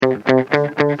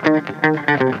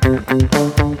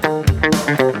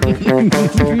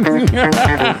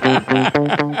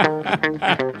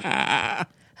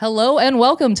and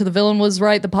welcome to The Villain Was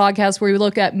Right, the podcast where we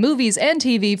look at movies and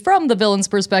TV from the villain's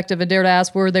perspective and dare to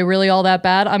ask, were they really all that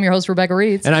bad? I'm your host, Rebecca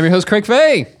Reeds. And I'm your host, Craig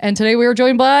Fay. And today we are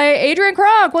joined by Adrian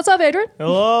Cronk. What's up, Adrian?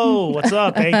 Hello, what's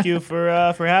up? Thank you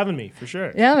for having me, for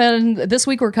sure. Yeah, man. This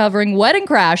week we're covering Wedding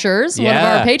Crashers, one of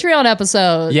our Patreon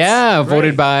episodes. Yeah,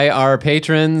 voted by our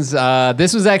patrons.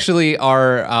 This was actually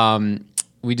our...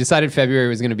 we decided February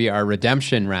was going to be our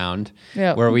redemption round,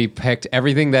 where we picked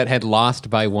everything that had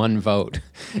lost by one vote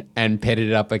and pitted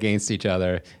it up against each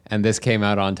other. And this came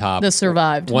out on top. This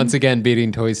survived. Once again,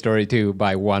 beating Toy Story 2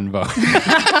 by one vote.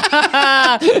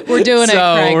 We're doing it,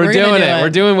 Craig. We're doing it.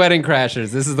 We're doing Wedding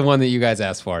Crashers. This is the one that you guys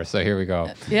asked for, so here we go.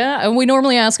 Yeah, and we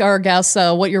normally ask our guests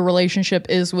what your relationship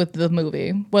is with the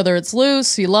movie. Whether it's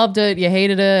loose, you loved it, you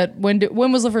hated it.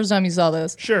 When was the first time you saw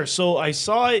this? Sure, so I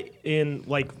saw it in,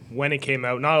 when it came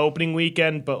out. Not opening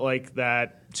weekend, but,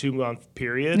 that 2-month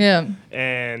period. Yeah.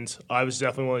 And I was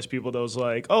definitely one of those people that was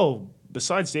like, oh,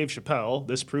 besides Dave Chappelle,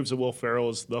 this proves that Will Ferrell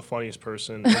is the funniest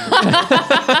person. It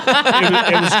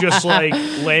was just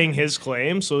laying his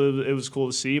claim, so it was cool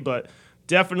to see. But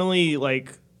definitely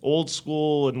old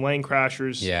school and Wedding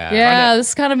Crashers. Yeah, this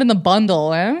is kind of in the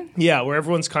bundle, eh? Yeah, where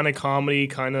everyone's kind of comedy,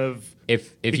 kind of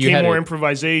if became you had more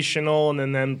improvisational,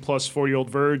 and then plus 40-Year-Old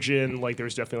Virgin. There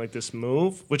was definitely this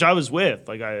move, which I was with.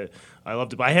 I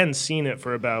loved it, but I hadn't seen it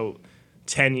for about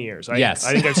 10 years. I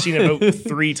think I've seen it about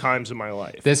 3 times in my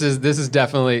life. This is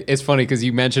definitely, it's funny because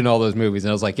you mentioned all those movies and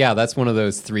I was like, yeah, that's one of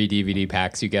those 3 DVD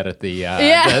packs you get at the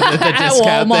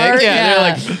discount Walmart, thing.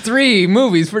 Yeah, they're 3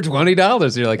 movies for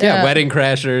 $20. You're like, Wedding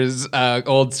Crashers,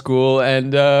 Old School,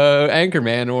 and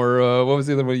Anchorman, or what was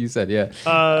the other one you said? Yeah,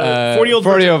 40-Year-Old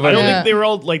Virgin. I don't think they were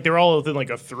all within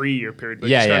a 3-year period.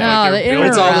 But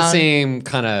it's all the same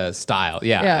kind of style.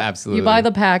 Yeah, absolutely. You buy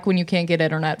the pack when you can't get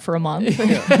internet for a month.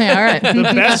 All right. The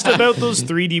best about those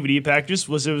 3 DVD packages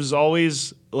was it was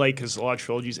always because a lot of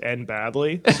trilogies end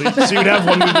badly. So you'd have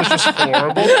one movie that's just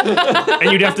horrible,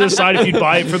 and you'd have to decide if you'd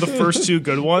buy it for the first 2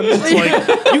 good ones. It's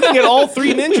you can get all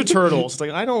 3 Ninja Turtles.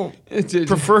 I don't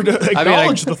prefer to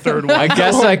acknowledge the third one. I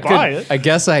guess I could. Buy it. I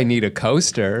guess I need a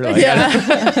coaster.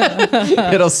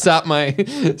 It'll stop my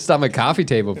coffee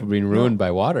table from being ruined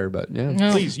by water. But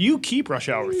please, you keep Rush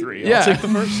Hour 3. I'll take the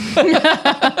first.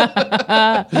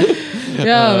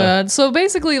 Man. So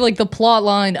basically, the plot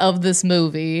line of this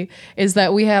movie is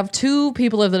that we have 2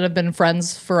 people that have been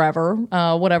friends forever,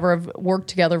 have worked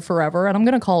together forever, and I'm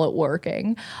going to call it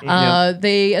working.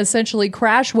 They essentially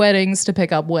crash weddings to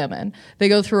pick up women. They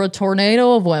go through a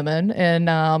tornado of women in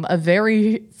a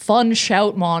very fun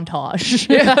shout montage.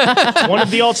 One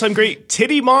of the all-time great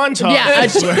titty montages. Yeah,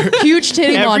 a huge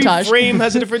titty montage. Every frame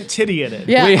has a different titty in it.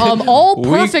 Yeah, all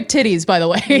perfect titties, by the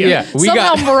way. Yeah,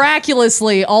 somehow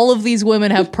miraculously, all of these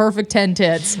women have perfect 10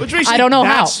 tits. I don't know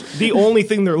how. That's the only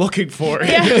thing they're looking for.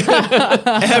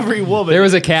 Every woman. There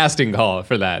was a casting call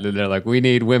for that, and they're like, we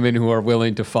need women who are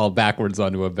willing to fall backwards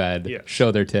onto a bed,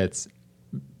 show their tits.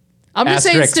 I'm just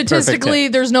saying, statistically,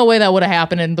 there's no way that would have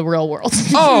happened in the real world.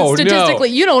 Oh, statistically,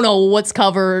 you don't know what's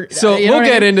covered. So we'll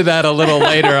get into that a little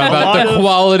later about the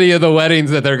quality of the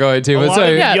weddings that they're going to. A lot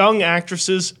of young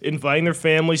actresses inviting their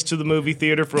families to the movie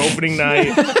theater for opening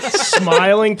night,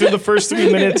 smiling through the first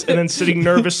 3 minutes, and then sitting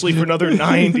nervously for another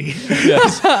 90.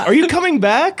 Yes. Are you coming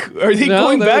back? Are they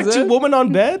going back to Woman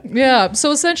on Bed? Yeah.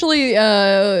 So essentially,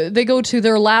 they go to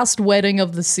their last wedding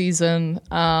of the season.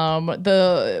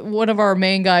 One of our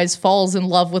main guys falls in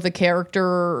love with a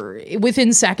character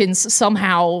within seconds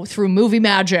somehow through movie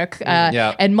magic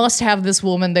and must have this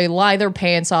woman. They lie their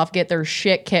pants off, get their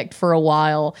shit kicked for a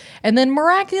while, and then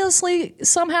miraculously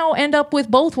somehow end up with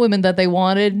both women that they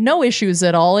wanted. No issues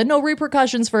at all and no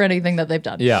repercussions for anything that they've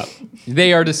done. Yeah.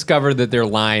 They are discovered that they're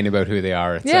lying about who they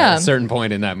are at a certain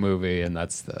point in that movie, and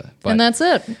that's it. And that's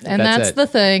the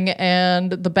thing.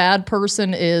 And the bad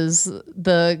person is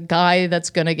the guy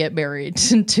that's going to get married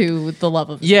to the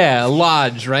love of his life. Yeah,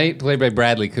 Lodge, right? Played by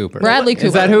Bradley Cooper.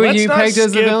 Is that who you pegged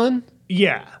as the villain?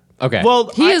 Yeah. Okay. Well,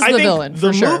 he is the villain.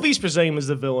 The movie's presenting him as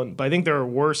the villain, but I think there are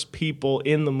worse people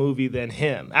in the movie than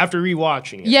him after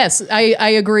rewatching it. Yes, I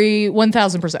agree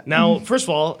 1,000%. Now, first of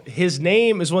all, his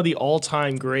name is one of the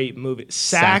all-time great movies.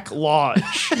 Sack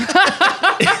Lodge.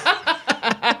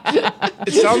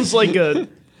 It sounds like a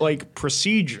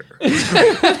procedure.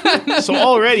 So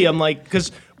already I'm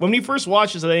because when we first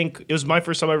watched this, I think it was my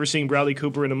first time ever seeing Bradley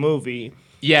Cooper in a movie.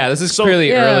 Yeah, this is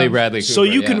clearly early Bradley Cooper. So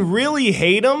you can really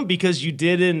hate him because you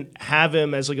didn't have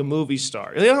him as like a movie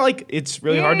star. You know, like it's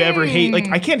really hard to ever hate. Like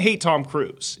I can't hate Tom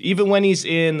Cruise even when he's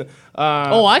in.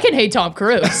 I can hate Tom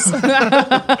Cruise.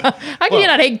 How can you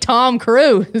not hate Tom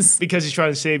Cruise? Because he's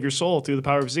trying to save your soul through the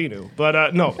power of Xenu.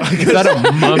 But no, is that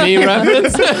a Mummy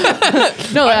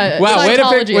reference? No. Wow,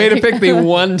 way to pick the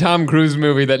one Tom Cruise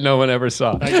movie that no one ever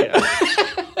saw.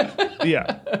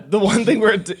 Yeah, the one thing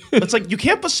where it's like you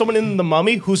can't put someone in The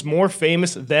Mummy who's more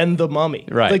famous than The Mummy.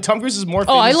 Right. Like Tom Cruise is more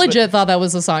famous. Oh, I legit thought that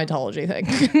was a Scientology thing.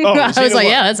 I was like,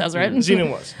 yeah, that sounds right.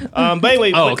 Xenu was. But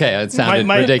anyway. Okay. It sounded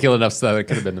ridiculous enough so that it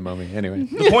could have been The Mummy. Anyway.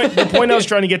 The point I was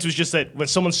trying to get to is just that when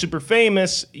someone's super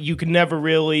famous, you can never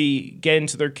really get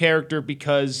into their character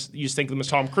because you just think of them as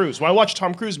Tom Cruise. When I watch a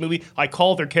Tom Cruise movie, I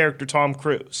call their character Tom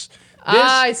Cruise.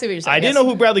 I see what you're saying. I didn't know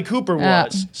who Bradley Cooper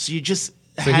was, so you just...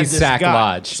 So he's Sack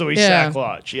Lodge. So he's Sack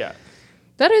Lodge, yeah.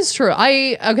 That is true.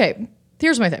 Okay,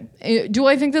 here's my thing. Do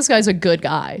I think this guy's a good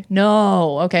guy?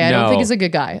 No. Okay, I don't think he's a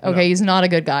good guy. Okay, he's not a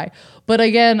good guy. But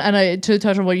again, to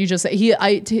touch on what you just said,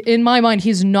 in my mind,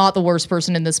 he's not the worst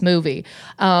person in this movie.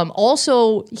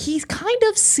 Also, he kind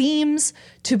of seems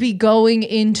to be going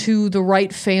into the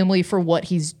right family for what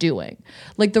he's doing.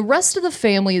 Like the rest of the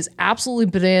family is absolutely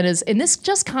bananas, and this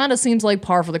just kind of seems like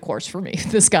par for the course for me,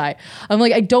 this guy. I'm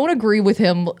like, I don't agree with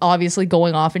him obviously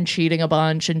going off and cheating a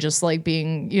bunch and just like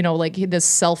being, like this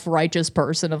self-righteous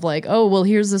person of like, oh, well,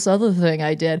 here's this other thing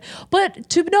I did. But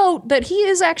to note that he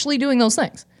is actually doing those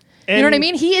things. You know what I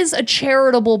mean? He is a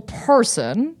charitable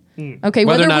person. Okay,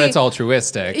 whether or not it's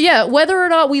altruistic. Yeah, whether or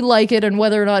not we like it and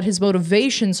whether or not his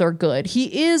motivations are good,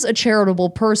 he is a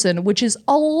charitable person, which is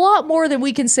a lot more than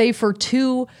we can say for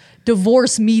two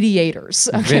divorce mediators.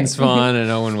 Okay. Vince Vaughn and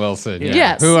Owen Wilson. Yeah.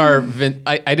 Yes. Who are,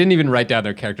 I didn't even write down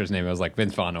their character's name. I was like,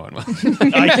 Vince Vaughn, Owen Wilson.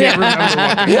 I can't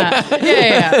remember.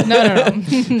 Yeah.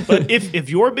 No. But if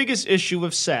your biggest issue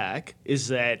with Sack is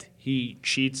that he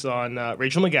cheats on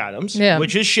Rachel McAdams,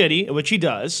 which is shitty, which he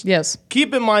does. Yes.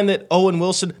 Keep in mind that Owen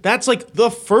Wilson, that's like the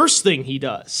first thing he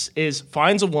does is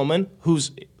finds a woman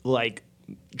who's like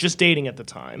just dating at the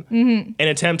time and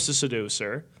attempts to seduce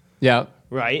her. Yeah.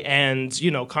 Right. And,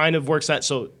 kind of works that.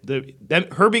 So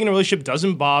her being in a relationship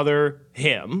doesn't bother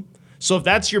him. So if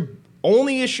that's your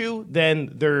only issue,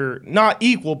 then they're not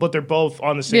equal, but they're both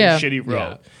on the same shitty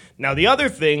road. Yeah. Now, the other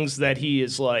things that he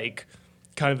is like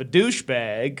kind of a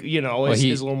douchebag,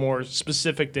 is a little more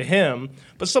specific to him.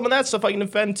 But some of that stuff I can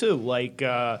defend too. Like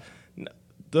the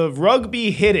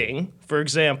rugby hitting, for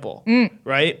example,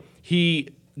 right? He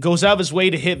goes out of his way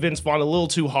to hit Vince Vaughn a little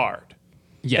too hard.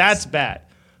 Yes. That's bad.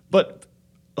 But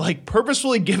like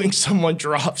purposefully giving someone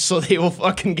drops so they will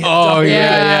fucking get done. Oh,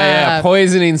 yeah.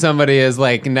 Poisoning somebody is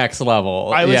like next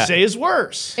level. I would say is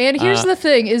worse. And here's the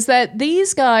thing is that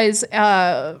these guys,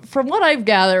 from what I've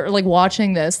gathered, like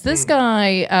watching this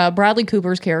guy, Bradley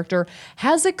Cooper's character,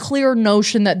 has a clear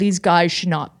notion that these guys should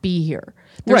not be here.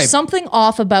 There's something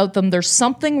off about them. There's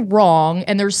something wrong,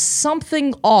 and there's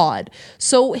something odd.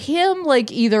 So him,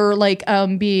 like either like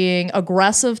being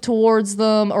aggressive towards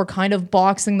them or kind of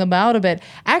boxing them out a bit,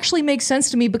 actually makes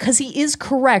sense to me because he is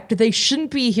correct. They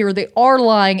shouldn't be here. They are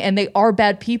lying, and they are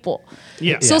bad people.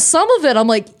 Yeah. So some of it, I'm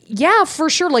like, yeah, for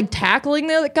sure. Like tackling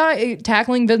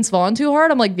Vince Vaughn too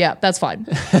hard. I'm like, yeah, that's fine.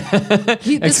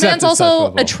 This man's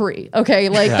also a tree. Okay,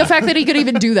 like the fact that he could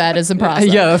even do that is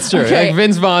impressive. Yeah, that's true. Okay. Like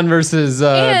Vince Vaughn versus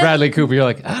Bradley Cooper. You're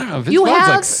like, I don't know. Vince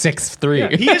Vaughn's like 6'3".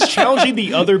 Yeah, he is challenging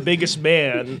the other biggest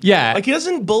man. Yeah, like he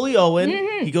doesn't bully Owen.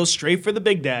 He goes straight for the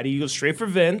big daddy. He goes straight for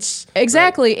Vince.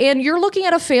 Exactly, right? And you're looking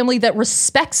at a family that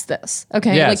respects this.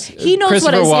 Okay, yes. Like he knows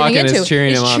what he's getting into. Is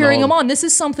cheering him on. This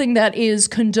is something that is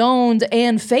condoned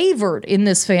and favored in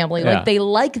this family. Like they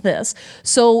like this.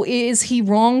 So is he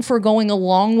wrong for going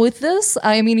along with this?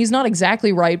 I mean, he's not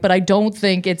exactly right, but I don't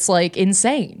think it's like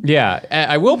insane. Yeah,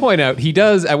 I will point out he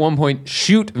does at one point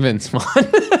shoot Vince Vaughn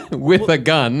with a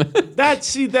gun.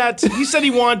 He said he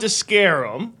wanted to scare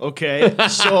him. Okay,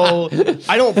 so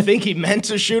I don't think he meant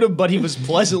to shoot him, but he was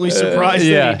pleasantly surprised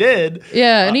that he did.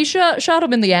 Yeah, and he shot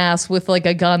him in the ass with like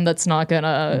a gun that's not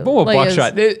gonna. Oh, a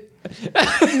buckshot.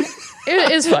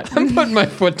 It is fun. I'm putting my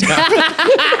foot down.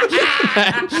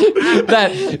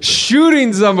 that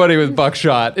shooting somebody with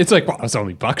buckshot, it's like, well, it's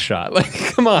only buckshot. Like,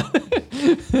 come on.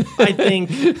 I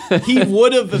think he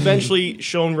would have eventually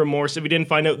shown remorse if he didn't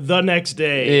find out the next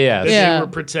day that they were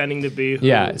pretending to be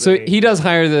who so he does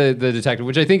hire the detective,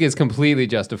 which I think is completely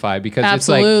justified because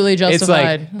absolutely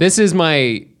justified. It's like, this is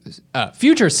my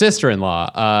future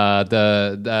sister-in-law,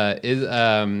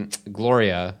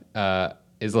 Gloria,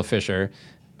 Isla Fisher,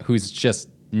 who's just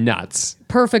nuts.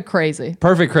 Perfect crazy.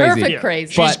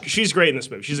 Crazy. She's great in this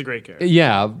movie. She's a great character.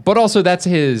 Yeah, but also that's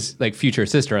his like future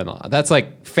sister-in-law. That's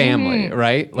like family,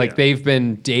 right? Like they've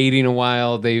been dating a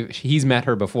while. He's met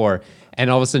her before, and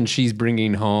all of a sudden she's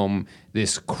bringing home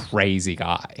this crazy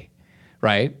guy,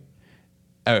 right?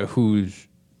 Who's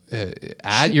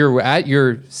at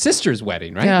your sister's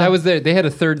wedding, right? Yeah. They had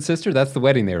a third sister. That's the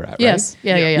wedding they were at, right? Yes.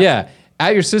 Yeah.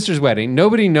 At your sister's wedding,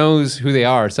 nobody knows who they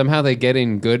are. Somehow they get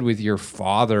in good with your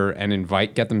father and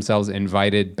get themselves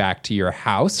invited back to your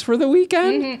house for the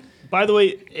weekend. Mm-hmm. By the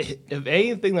way, if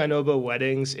anything I know about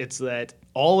weddings, it's that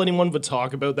all anyone would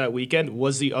talk about that weekend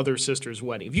was the other sister's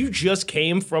wedding. If you just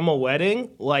came from a wedding,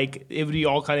 like it would be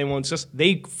all kind of one sister.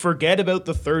 They forget about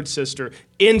the third sister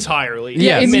entirely.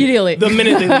 Yeah, immediately. The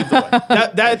minute they leave the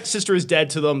wedding. That sister is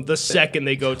dead to them the second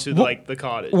they go to the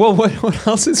cottage. Well, what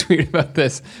else is weird about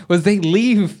this was they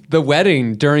leave the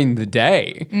wedding during the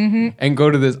day and go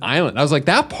to this island. I was like,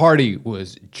 that party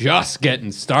was just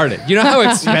getting started. You know how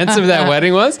expensive that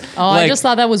wedding was? Oh, I just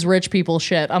thought that was rich people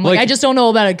shit. I'm like I just don't know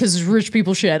about it because it's rich people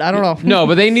shit. I don't know. No,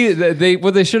 but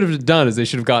what they should have done is they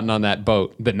should have gotten on that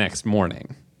boat the next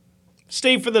morning.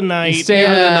 Stay for the night.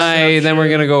 Then we're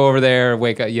going to go over there,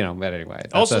 wake up, but anyway,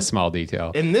 that's also a small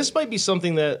detail. And this might be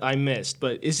something that I missed,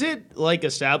 but is it like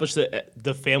established that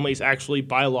the family is actually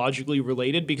biologically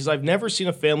related? Because I've never seen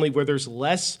a family where there's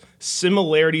less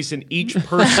similarities in each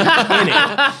person in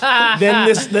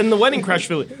it than the Wedding Crash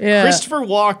family. Yeah. Christopher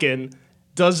Walken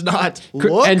does not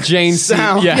look and Jane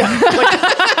sound. Yeah.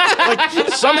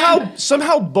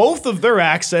 Somehow both of their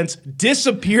accents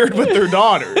disappeared with their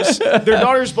daughters. Their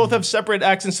daughters both have separate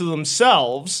accents to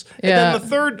themselves. And then the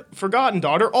third forgotten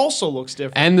daughter also looks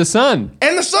different. And the son.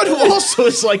 Who also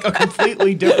is like a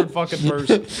completely different fucking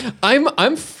person.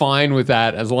 I'm fine with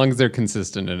that as long as they're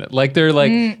consistent in it. Like they're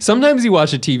like sometimes you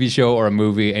watch a TV show or a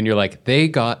movie and you're like, they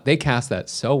cast that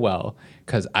so well.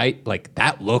 Because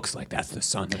that looks like that's the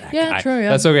son of that guy. Yeah, true, yeah.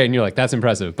 That's okay. And you're like, that's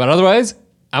impressive. But otherwise,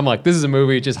 I'm like, this is a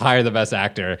movie. Just hire the best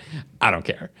actor. I don't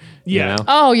care. Yeah. You know?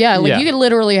 Oh, yeah. Like, you could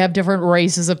literally have different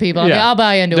races of people. Yeah. I'll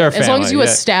buy into They're it. As long as you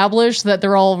family, establish that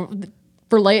they're all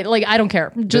related. Like, I don't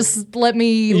care. Just let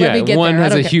me get there. One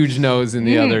has a care. huge nose and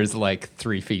the other's like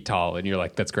 3 feet tall. And you're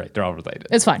like, that's great. They're all related.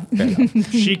 It's fine.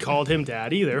 She called him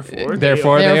daddy, therefore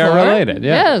they are related.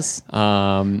 Yeah. Yes.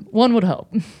 One would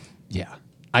hope. Yeah.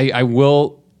 I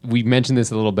will... We mentioned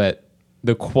this a little bit.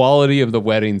 The quality of the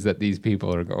weddings that these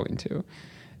people are going to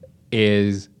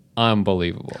is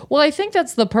unbelievable. Well, I think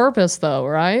that's the purpose, though,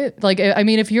 right? Like, I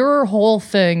mean, if your whole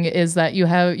thing is that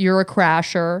you're a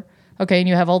crasher, okay, and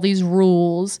you have all these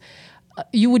rules,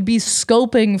 you would be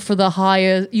scoping for the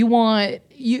highest. You want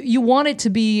it to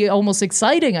be almost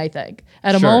exciting, I think,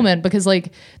 at a moment, because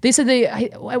like they said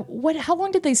how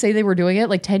long did they say they were doing it?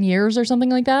 Like 10 years or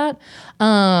something like that.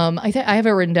 I have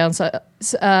it written down.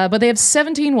 But they have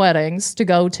 17 weddings to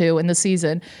go to in the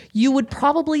season. You would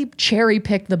probably cherry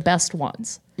pick the best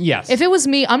ones. Yes. If it was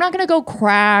me, I'm not going to go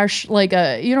crash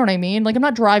you know what I mean? Like I'm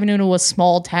not driving into a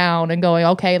small town and going,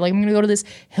 okay, like I'm going to go to this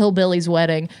hillbilly's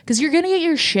wedding because you're going to get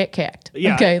your shit kicked.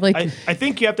 Yeah. Okay. Like I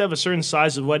think you have to have a certain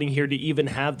size of wedding here to even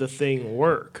have the thing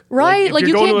work. Right. Like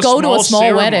you can't go to a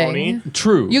small wedding.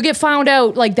 True. You get found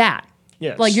out like that.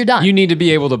 Yes. Like you're done. You need to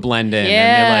be able to blend in. Yeah.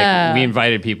 And they're like, we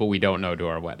invited people we don't know to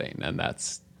our wedding. And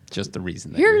that's just the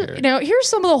reason that you're here. Now, here's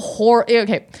some of the horror.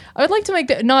 Okay, I would like to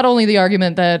make not only the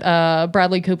argument that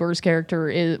Bradley Cooper's character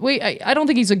is. I don't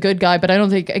think he's a good guy, but I don't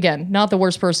think, again, not the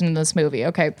worst person in this movie.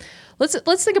 Okay,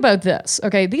 let's think about this.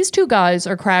 Okay, these two guys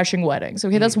are crashing weddings.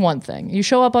 Okay, that's one thing. You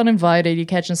show up uninvited, you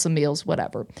catching some meals,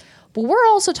 whatever. But we're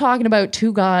also talking about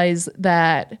two guys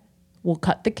that will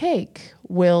cut the cake,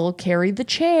 will carry the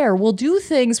chair, will do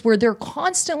things where they're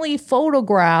constantly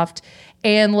photographed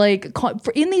and like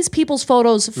in these people's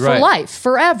photos for life,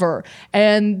 forever.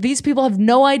 And these people have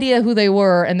no idea who they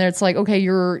were. And it's like, okay,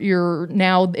 you're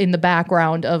now in the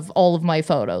background of all of my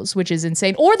photos, which is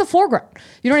insane. Or the foreground.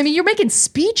 You know what I mean? You're making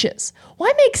speeches.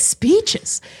 Why make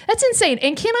speeches? That's insane.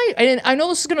 And I know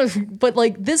this is but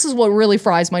like, this is what really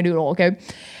fries my noodle, okay?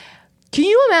 Can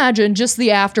you imagine just the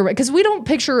after? Because we don't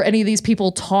picture any of these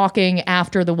people talking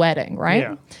after the wedding, right?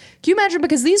 Yeah. Can you imagine?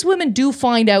 Because these women do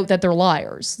find out that they're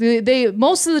liars. They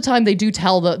most of the time they do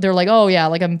tell they're like, oh yeah,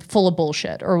 like I'm full of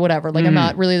bullshit or whatever. Like I'm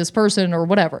not really this person or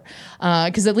whatever.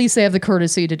 Because at least they have the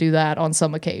courtesy to do that on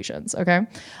some occasions. Okay,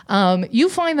 you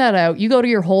find that out. You go to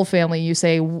your whole family. You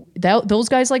say those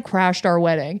guys like crashed our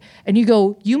wedding, and you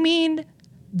go, you mean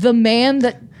the man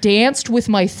that danced with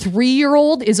my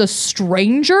 3-year-old is a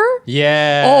stranger?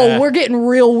 Yeah. Oh, we're getting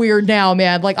real weird now,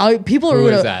 man. Like, people are Who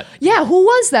gonna, is that? Yeah, who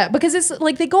was that? Because it's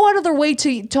like they go out of their way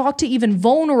to talk to even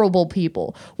vulnerable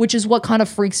people, which is what kind of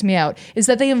freaks me out. Is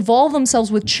that they involve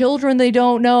themselves with children they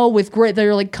don't know, with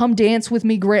they're like, come dance with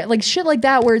me, like shit like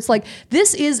that, where it's like,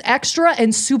 this is extra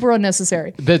and super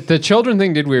unnecessary. The children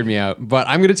thing did weird me out, but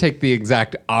I'm going to take the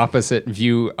exact opposite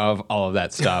view of all of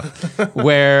that stuff,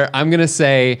 where I'm going to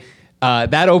say,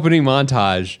 that opening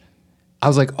montage, I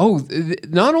was like, oh,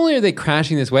 not only are they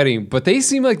crashing this wedding, but they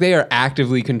seem like they are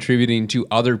actively contributing to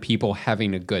other people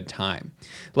having a good time.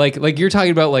 Like you're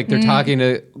talking about, like they're talking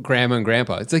to grandma and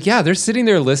grandpa. It's like, yeah, they're sitting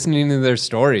there listening to their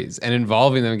stories and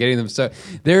involving them, getting them. So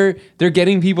they're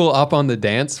getting people up on the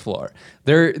dance floor.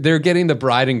 They're getting the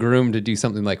bride and groom to do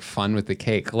something like fun with the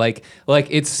cake. Like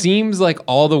it seems like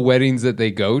all the weddings that they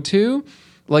go to,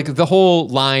 like the whole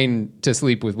line to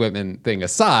sleep with women thing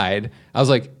aside, I was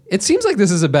like, it seems like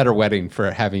this is a better wedding for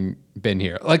having been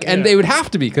here. Like, and they would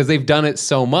have to be because they've done it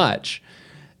so much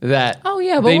that but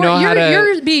they know how to.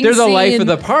 You're being there's a life of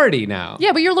the party now.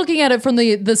 Yeah, but you're looking at it from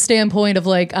the standpoint of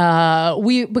like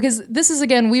because this is,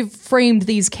 again, we've framed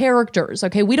these characters.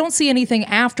 Okay, we don't see anything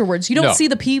afterwards. You don't see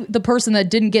the person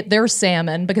that didn't get their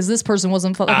salmon because this person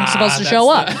wasn't supposed to show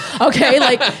up. Okay,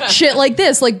 like shit like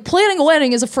this. Like, planning a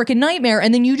wedding is a freaking nightmare,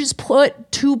 and then you just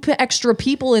put 2 extra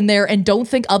people in there and don't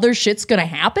think other shit's gonna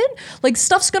happen. Like,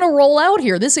 stuff's gonna roll out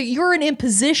here. You're an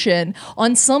imposition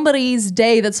on somebody's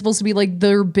day that's supposed to be like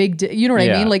their big day. You know what I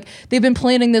mean? Like, they've been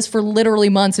planning this for literally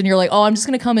months, and you're like, oh, I'm just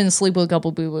gonna come in and sleep with a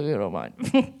couple people if you don't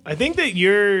mind. I think that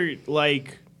you're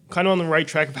like kind of on the right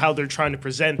track of how they're trying to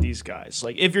present these guys.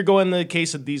 Like, if you're going the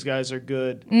case that these guys are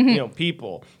good,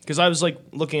 people. Because I was like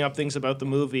looking up things about the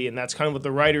movie, and that's kind of what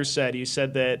the writer said. He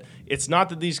said that it's not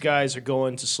that these guys are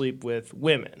going to sleep with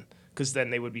women, because then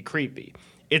they would be creepy.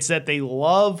 It's that they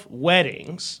love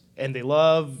weddings and they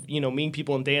love, meeting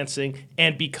people and dancing.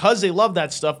 And because they love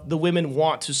that stuff, the women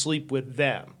want to sleep with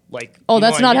them. Like,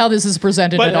 that's not how this is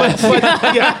presented at all. I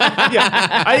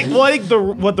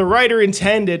think what the writer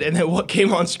intended and then what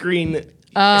came on screen,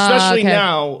 especially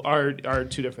now, are 2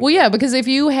 different things. Yeah, because if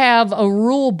you have a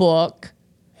rule book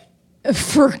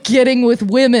for getting with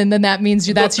women, then that means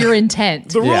that's your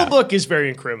intent. The rule book is very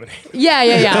incriminating.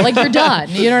 Yeah. Like, you're done.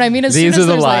 You know what I mean? These are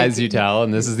the lies you tell,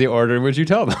 and this is the order in which you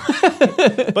tell them.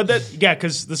 But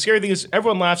because the scary thing is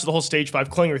everyone laughs at the whole Stage 5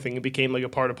 clinger thing. It became like a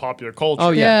part of popular culture. Oh,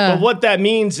 yeah. But what that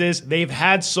means is they've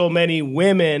had so many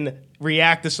women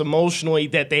react this emotionally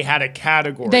that they had a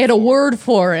category. They had a word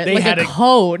for it, like a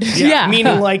code. Yeah.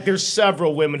 Meaning, like, there's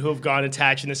several women who have gone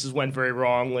attached, and this has went very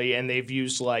wrongly, and they've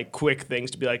used, like, quick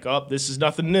things to be like, oh, this is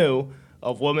nothing new.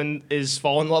 A woman is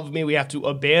falling in love with me. We have to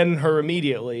abandon her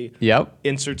immediately. Yep.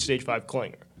 Insert Stage 5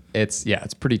 clinger.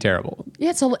 It's pretty terrible. Yeah,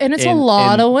 it's a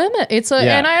lot of women.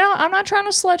 And I'm not trying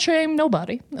to slut shame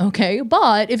nobody, okay?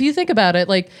 But if you think about it,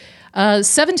 like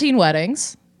 17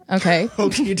 weddings, okay.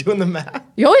 Okay, you're doing the math.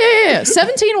 Oh yeah.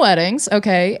 17 weddings,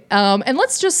 okay. And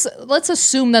let's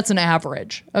assume that's an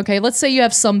average, okay. Let's say you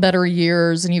have some better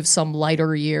years and you have some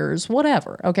lighter years,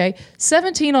 whatever, okay.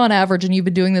 17 on average, and you've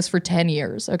been doing this for 10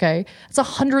 years, okay. It's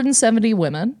 170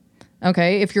 women,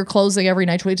 okay. If you're closing every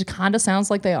night, which it kind of sounds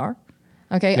like they are,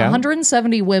 okay. Yeah.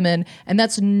 170 women, and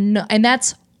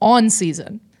that's on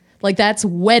season. Like, that's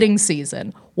wedding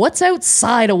season. What's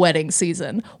outside a wedding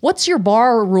season? What's your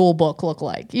bar rule book look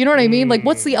like? You know what I mean? Like,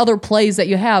 what's the other plays that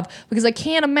you have? Because I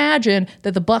can't imagine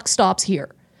that the buck stops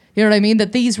here. You know what I mean?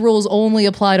 That these rules only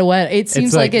apply to wet. It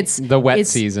seems like it's the wet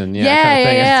season.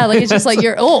 Yeah. Like, it's just like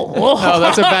you're. Oh,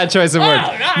 that's a bad choice of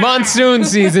words. Monsoon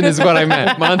season is what I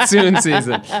meant. Monsoon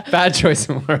season. Bad choice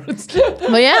of words.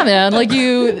 But yeah, man. Like,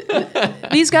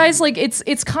 these guys, like,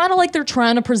 it's kind of like they're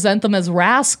trying to present them as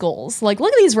rascals. Like,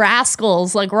 look at these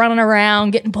rascals, like, running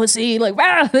around getting pussy. Like,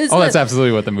 that's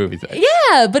absolutely what the movie says.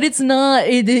 Yeah, but it's not.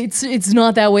 It's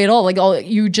not that way at all. Like,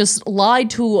 you just lied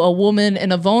to a woman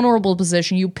in a vulnerable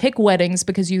position. You pick weddings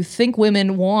because you think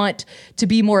women want to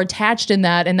be more attached in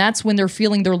that, and that's when they're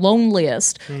feeling their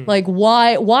loneliest. Like,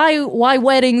 why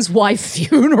weddings? Why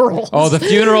funerals? Oh, the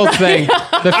funeral thing.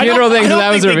 The funeral thing. I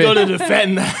don't was think they go to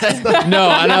defend that. No,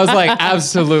 and I was like,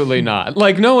 absolutely not.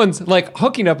 Like, no one's like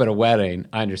hooking up at a wedding.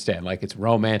 I understand. Like, it's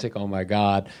romantic. Oh my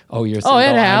god. Oh, you're single. Oh, it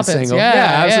I'm happens. Single.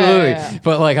 Yeah, absolutely. Yeah.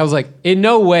 But like, I was like, in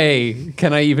no way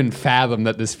can I even fathom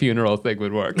that this funeral thing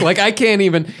would work. Like, I can't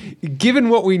even, given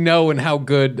what we know and how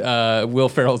good Will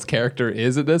Ferrell's character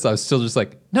is at this, I was still just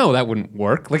like, no, that wouldn't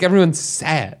work. Like, everyone's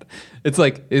sad. It's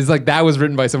like that was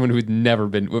written by someone who'd never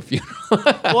been to a funeral.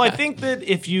 Well, I think that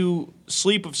if you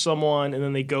sleep with someone and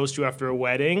then they ghost you after a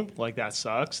wedding, like, that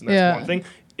sucks, and that's one thing.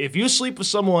 if you sleep with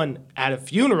someone at a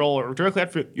funeral or directly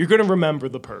after, you're going to remember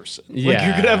the person. Yeah. Like,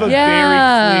 you're going to have a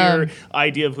very clear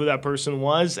idea of who that person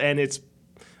was, and it's,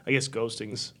 I guess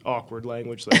ghosting's awkward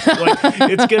language. Like,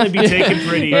 it's going to be taken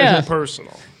pretty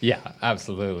personal. Yeah,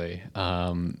 absolutely.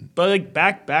 But like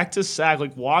back to Zach,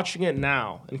 like watching it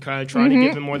now and kind of trying to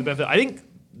give him more of the benefit. I think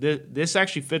this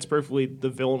actually fits perfectly. The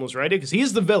villain was right because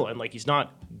he's the villain. Like, he's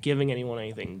not giving anyone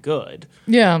anything good.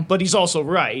 Yeah. But he's also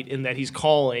right in that he's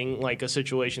calling like a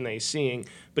situation that he's seeing.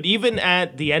 But even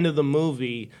at the end of the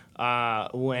movie,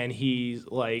 when he's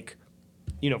like,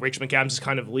 you know, Rachel McAdams is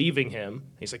kind of leaving him.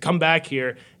 He's like, come back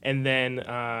here. And then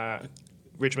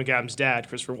Rachel McAdams' dad,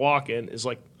 Christopher Walken, is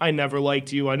like, I never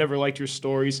liked you. I never liked your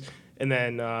stories. And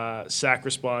then Zach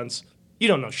responds, you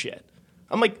don't know shit.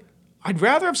 I'm like, I'd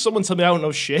rather have someone tell me I don't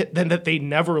know shit than that they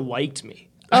never liked me.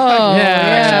 Oh,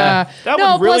 yeah. That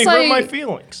would really hurt my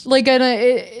feelings. Like,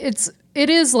 it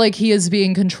is like he is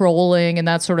being controlling and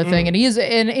that sort of thing, and he is,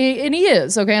 and he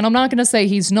is, okay. And I'm not going to say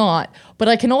he's not, but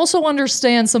I can also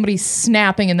understand somebody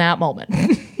snapping in that moment.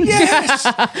 Yes,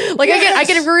 like I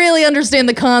can really understand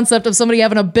the concept of somebody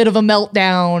having a bit of a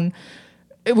meltdown.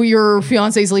 Your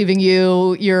fiance's leaving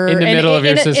you. You're in the middle of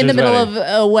your sister's in the middle wedding.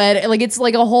 of a wedding. Like, it's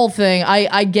like a whole thing.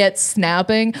 I get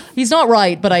snapping. He's not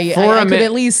right, but I could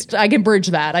at least I can bridge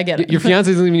that. I get it. Your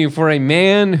fiance's leaving you for a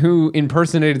man who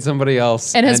impersonated somebody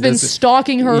else and has been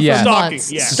stalking her for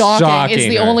months. Yes. Stalking is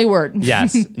the only word.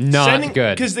 Yes, not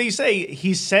good. Because they say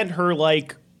he sent her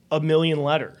like a million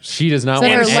letters. She does not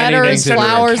sent want her anything letters, to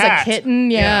flowers, do. a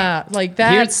kitten. Yeah. Like,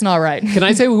 that's not right. Can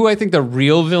I say who I think the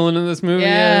real villain in this movie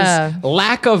is?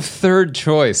 Lack of third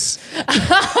choice. Do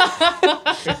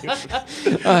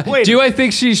I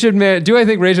think she should marry? Do I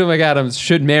think Rachel McAdams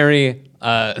should marry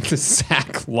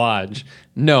Zach Lodge?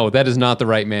 No, that is not the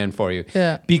right man for you.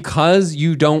 Yeah. Because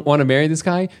you don't want to marry this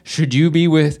guy, should you be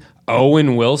with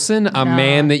Owen Wilson, a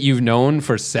man that you've known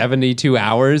for 72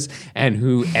 hours and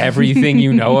who everything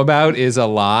you know about is a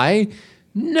lie?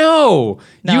 No.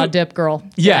 Dip girl.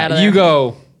 Yeah, you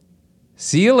go,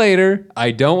 see you later.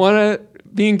 I don't want to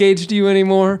be engaged to you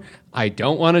anymore. I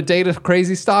don't want to date a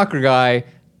crazy stalker guy.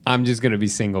 I'm just going to be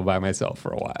single by myself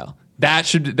for a while.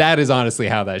 That is honestly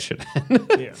how that should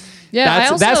end.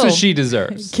 Yeah, that's what she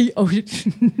deserves.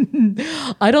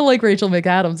 I don't like Rachel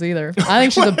McAdams either. I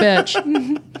think she's a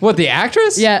bitch. What, the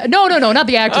actress? Yeah, no, not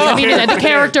the actress. I mean, the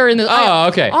character in the.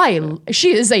 Okay.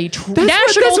 She is a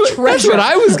national treasure. That's what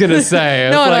I was gonna say.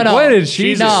 No. What did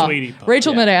she? She's a sweetie pie.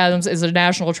 Rachel McAdams is a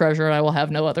national treasure, and I will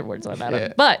have no other words on that.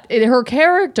 Yeah. But her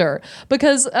character,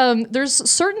 because there's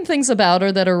certain things about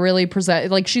her that are really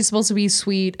like she's supposed to be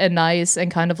sweet and nice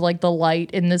and kind of like the light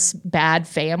in this bad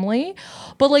family,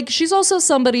 but like she's also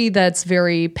somebody that's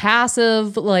very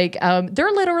passive. Like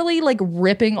they're literally like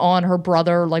ripping on her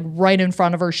brother, like right in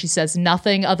front of her. She says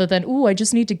nothing other than, "Ooh, I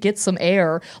just need to get some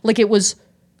air." Like it was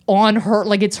on her,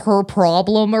 like it's her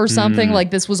problem or something.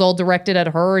 Like this was all directed at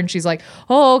her, and she's like,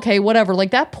 "Oh, okay, whatever."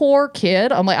 Like that poor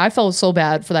kid. I'm like, I felt so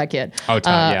bad for that kid. Oh,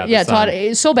 Todd, Todd,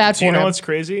 it's so bad for him. You know what's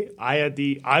crazy?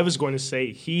 I was going to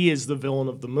say he is the villain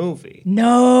of the movie.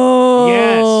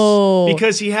 No. Yes,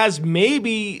 because he has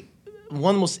maybe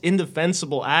one of the most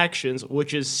indefensible actions,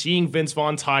 which is seeing Vince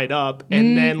Vaughn tied up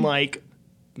and then like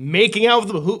making out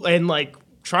with him and like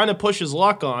trying to push his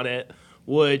luck on it,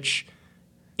 which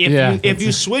if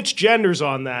you switch genders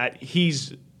on that,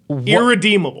 he's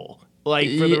irredeemable like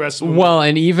for the rest of the movie. Well,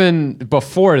 and even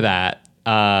before that,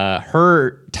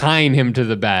 her tying him to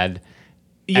the bed.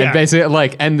 Yeah. And basically,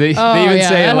 like, and they even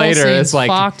say it later. It's like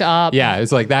fucked up. Yeah,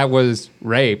 it's like that was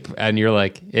rape, and you're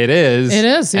like, it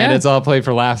is, yeah. And it's all played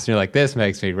for laughs. And you're like, this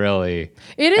makes me really.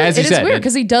 It is. It is weird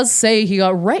because he does say he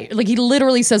got raped. Like he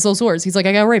literally says those words. He's like,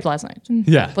 I got raped last night.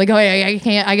 Yeah. Like, oh, I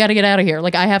can't. I got to get out of here.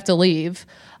 Like I have to leave.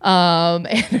 And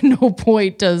at no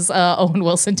point does Owen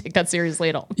Wilson take that seriously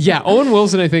at all. Yeah, Owen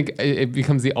Wilson, I think, it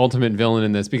becomes the ultimate villain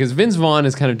in this because Vince Vaughn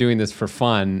is kind of doing this for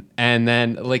fun. And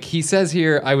then, like, he says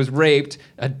here, I was raped,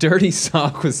 a dirty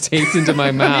sock was taped into my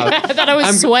mouth. I thought I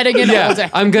was sweating it all day.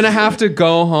 I'm going to have to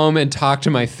go home and talk to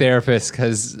my therapist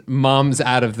because mom's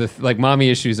out of the, like,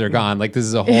 mommy issues are gone. Like, this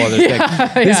is a whole other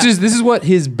thing. This is what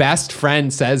his best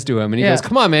friend says to him. And he goes,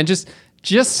 come on, man, just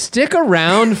stick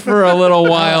around for a little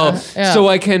while so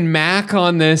I can mack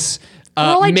on this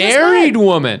married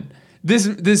woman.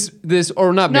 This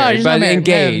or not married, but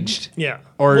engaged. Yeah.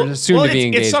 Or soon to be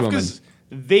engaged woman.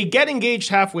 They get engaged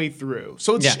halfway through.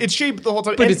 So it's shaped the whole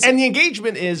time. And the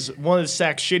engagement is one of the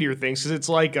Zach's shittier things because it's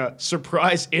like a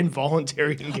surprise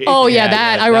involuntary engagement. Oh,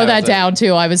 yeah, I wrote that down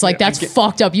too. I was like, that's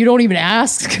fucked up. You don't even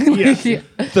ask.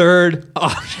 Third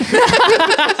option.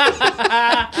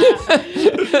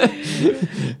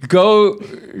 Go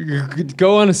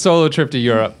go on a solo trip to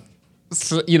Europe,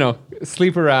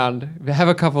 sleep around, have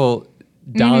a couple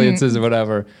dalliances or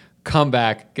whatever, come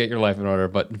back, get your life in order,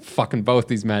 but fucking both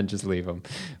these men just leave them.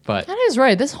 But that is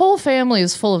right. This whole family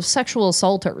is full of sexual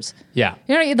assaulters. Yeah.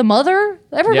 The mother,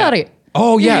 everybody. Yeah.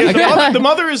 Oh yeah, the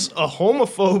mother is a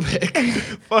homophobic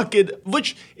fucking.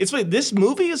 Which it's like this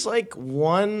movie is like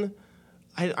one.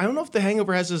 I don't know if The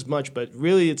Hangover has as much, but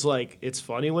really it's like it's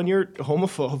funny when you're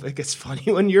homophobic. It's funny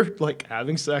when you're like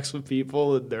having sex with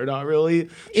people and they're not really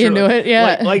into it.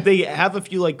 Yeah, like they have a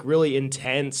few like really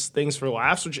intense things for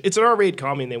laughs. Which it's an R-rated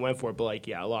comedy and they went for it, but like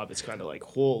a lot of it's kind of like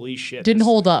holy shit. Didn't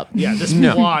hold up. Yeah, this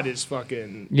plot is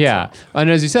fucking. Yeah, and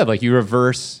as you said, like you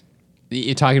reverse.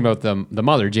 You're talking about the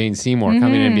mother, Jane Seymour,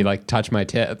 coming in and be like, touch my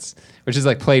tits, which is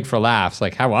like played for laughs.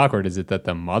 Like, how awkward is it that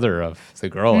the mother of the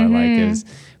girl I like is...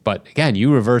 But again,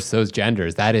 you reverse those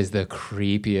genders. That is the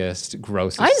creepiest,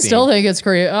 grossest scene. Still think it's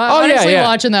creepy. Honestly,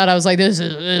 watching that, I was like, this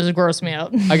is gross me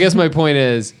out. I guess my point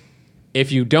is,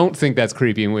 if you don't think that's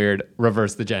creepy and weird,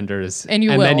 reverse the genders. And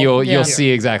then you'll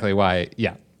see exactly why.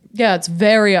 Yeah. Yeah, it's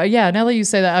very, now that you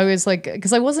say that, I was like,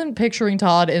 because I wasn't picturing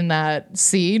Todd in that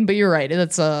scene, but you're right.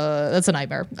 That's a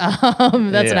nightmare.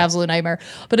 That's an absolute nightmare.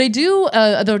 But I do,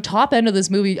 the top end of this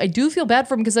movie, I do feel bad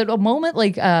for him because at a moment,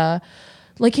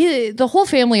 the whole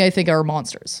family, I think, are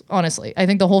monsters. Honestly, I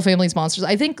think the whole family's monsters.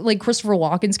 I think like Christopher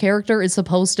Walken's character is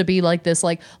supposed to be like this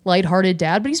like lighthearted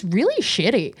dad, but he's really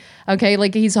shitty. Okay,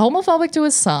 like he's homophobic to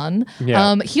his son.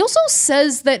 Yeah. He also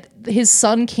says that his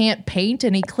son can't paint,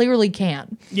 and he clearly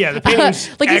can. Yeah, the painting's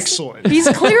excellent. He's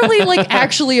clearly like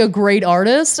actually a great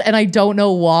artist, and I don't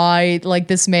know why like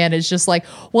this man is just like,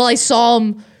 well, I saw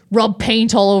him rub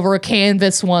paint all over a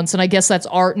canvas once, and I guess that's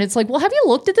art. And it's like, well, have you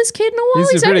looked at this kid in a while?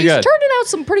 He's turning out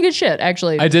some pretty good shit,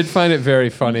 actually. I did find it very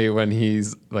funny when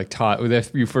he's like Todd,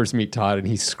 if you first meet Todd and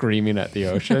he's screaming at the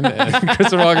ocean, and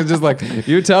Christopher Walken's just like,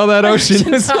 you tell that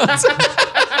ocean is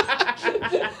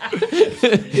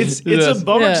it's a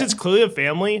bummer because it's clearly a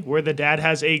family where the dad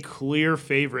has a clear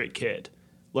favorite kid.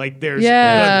 Like there's the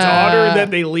daughter that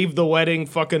they leave the wedding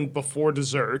fucking before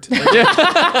dessert, and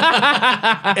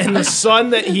the son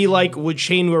that he like would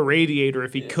chain to a radiator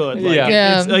if he could. Like,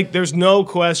 it's like there's no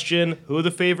question who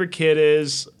the favorite kid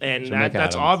is, and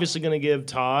that's obviously going to give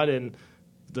Todd and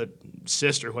the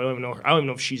sister, who I don't even know. I don't even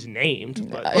know if she's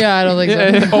named. But, I don't think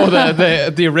so.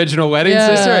 the original wedding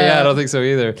sister. Yeah, I don't think so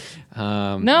either.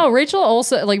 No, Rachel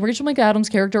McAdams'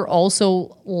 character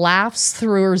also laughs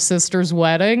through her sister's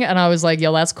wedding, and I was like,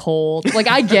 yo, that's cold. Like,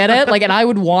 I get it, like, and I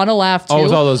would want to laugh too. Oh,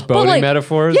 with all those boating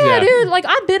metaphors? Yeah, dude, like,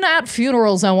 I've been at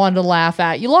funerals I wanted to laugh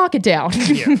at. You lock it down.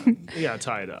 Yeah,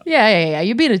 tie it up. Yeah.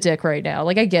 You beat a dick right now.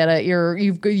 Like, I get it.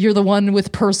 You're the one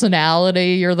with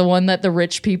personality. You're the one that the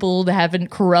rich people haven't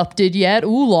corrupted yet.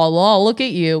 Ooh la la, look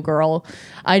at you, girl.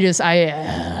 No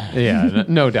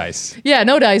dice. Yeah,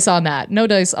 no dice on that. No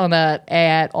dice on that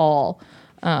at all.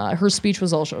 Her speech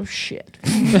was also shit.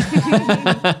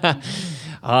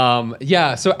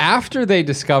 So after they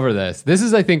discover this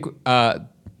is, I think,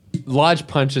 Lodge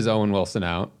punches Owen Wilson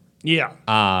out.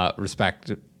 Yeah.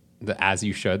 Respect, as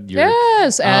you should.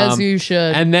 As you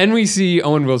should. And then we see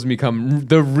Owen Wilson become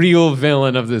the real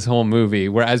villain of this whole movie,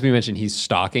 where, as we mentioned, he's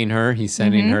stalking her. He's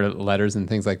sending her letters and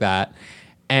things like that.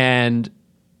 And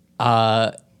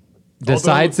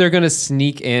decides they're going to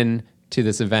sneak in to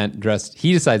this event dressed.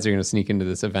 He decides they're going to sneak into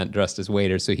this event dressed as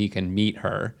waiters so he can meet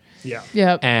her. Yeah.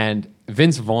 Yep. And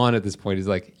Vince Vaughn at this point is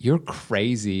like, "You're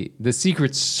crazy. The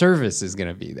Secret Service is going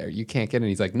to be there. You can't get in."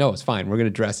 He's like, "No, it's fine. We're going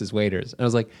to dress as waiters." And I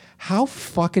was like, how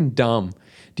fucking dumb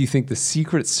do you think the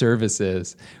Secret Service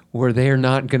is, where they're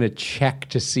not going to check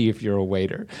to see if you're a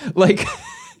waiter? Like,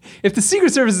 if the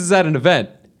Secret Service is at an event,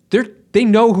 they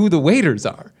know who the waiters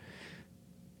are.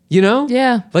 You know?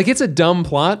 Yeah. Like, it's a dumb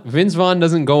plot. Vince Vaughn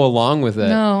doesn't go along with it.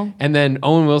 No. And then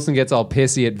Owen Wilson gets all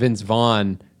pissy at Vince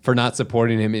Vaughn for not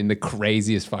supporting him in the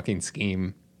craziest fucking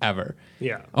scheme ever.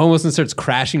 Yeah. Owen Wilson starts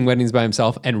crashing weddings by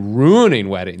himself and ruining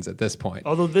weddings at this point.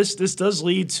 Although this does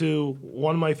lead to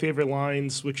one of my favorite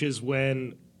lines, which is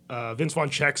when Vince Vaughn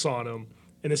checks on him.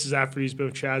 And this is after he's been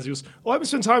with Chaz. He goes, "Oh, I've been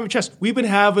spending time with Chaz. We've been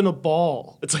having a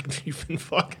ball." It's like, you've been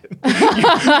fucking.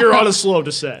 You're on a slow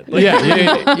descent. Like,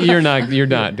 you're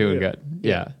not doing good.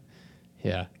 Yeah.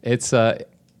 It's So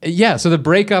the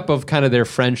breakup of kind of their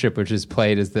friendship, which is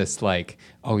played as this like,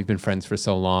 oh, we've been friends for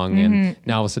so long, and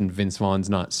now all of a sudden Vince Vaughn's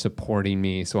not supporting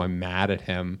me, so I'm mad at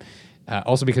him.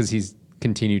 Also because he's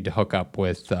continued to hook up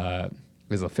with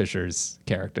Isla Fisher's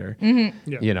character. Yeah.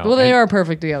 You know, well, they are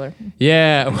perfect together.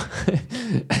 Yeah.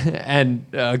 And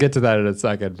I'll get to that in a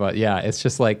second. But yeah, it's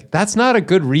just like, that's not a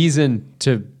good reason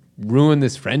to ruin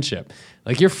this friendship.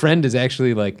 Like, your friend is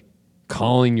actually like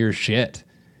calling your shit.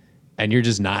 and you're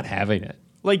just not having it.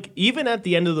 Like, even at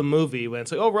the end of the movie, when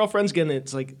it's like, oh, we're all friends again,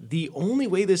 it's like, the only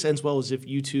way this ends well is if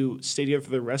you two stay together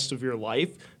for the rest of your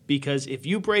life, because if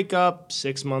you break up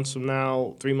 6 months from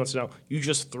now, 3 months from now, you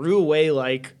just threw away,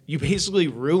 like, you basically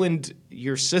ruined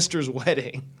your sister's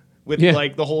wedding with,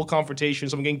 like, the whole confrontation,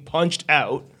 someone getting punched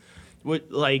out.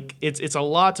 Like, it's a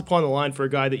lot to put on the line for a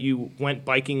guy that you went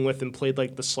biking with and played,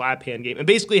 like, the slap hand game, and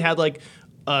basically had, like,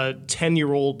 a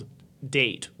 10-year-old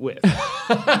date with.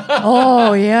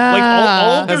 Oh yeah, like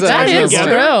all of their time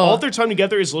together. True. All of their time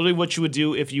together is literally what you would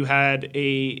do if you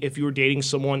were dating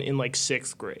someone in like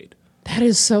 6th grade. That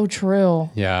is so true.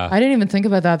 Yeah. I didn't even think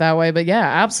about that way, but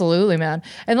yeah, absolutely, man.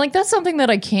 And like that's something that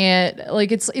I can't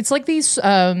like it's like these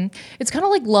it's kind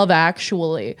of like Love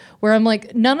Actually, where I'm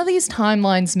like none of these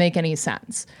timelines make any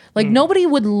sense. Like nobody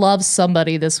would love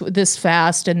somebody this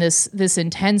fast and this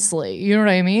intensely. You know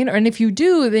what I mean? And if you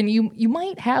do, then you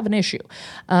might have an issue.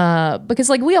 Because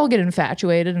like we all get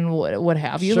infatuated and what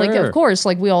have you. Sure. Like of course,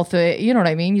 like we all you know what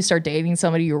I mean? You start dating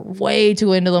somebody, you're way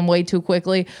too into them way too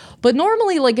quickly. But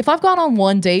normally like if I've gone on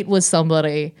one date with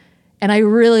somebody and I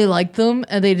really liked them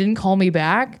and they didn't call me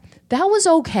back, that was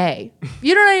okay.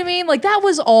 You know what I mean? Like that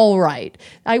was all right.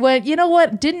 I went, you know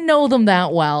what? Didn't know them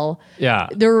that well. Yeah.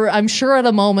 I'm sure at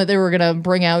a moment they were going to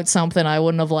bring out something I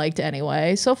wouldn't have liked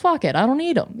anyway. So fuck it. I don't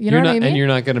need them. You know what I mean? And you're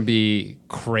not going to be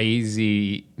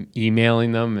crazy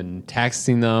emailing them and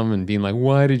texting them and being like,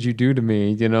 why did you do to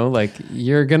me? You know, like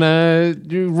you're going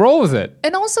to roll with it.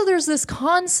 And also there's this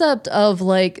concept of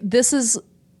like, this is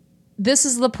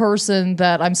the person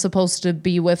that I'm supposed to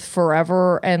be with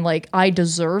forever and like I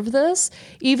deserve this,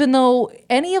 even though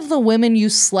any of the women you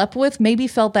slept with maybe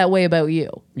felt that way about you.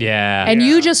 Yeah. And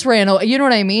you just ran over, you know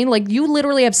what I mean? Like you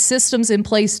literally have systems in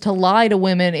place to lie to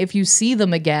women if you see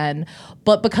them again,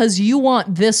 but because you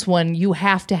want this one, you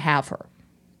have to have her.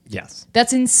 Yes.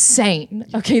 That's insane.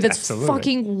 Okay, that's Absolutely.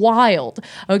 fucking wild.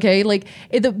 Okay, like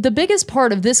the biggest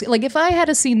part of this, like if I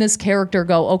had seen this character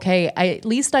go, okay, at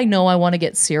least I know I want to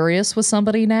get serious with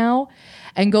somebody now,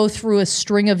 and go through a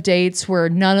string of dates where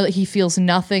he feels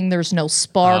nothing, there's no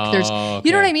spark,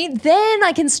 you know what I mean? Then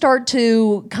I can start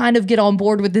to kind of get on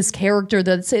board with this character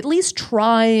that's at least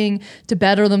trying to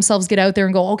better themselves, get out there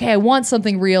and go, okay, I want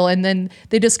something real. And then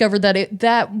they discovered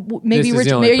that maybe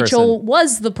Rachel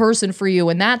was the person for you,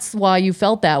 and that's why you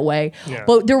felt that way. Yeah.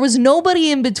 But there was nobody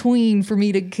in between for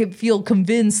me to feel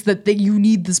convinced that you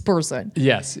need this person.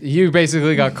 Yes, you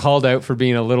basically got called out for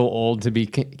being a little old to be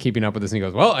keeping up with this, and he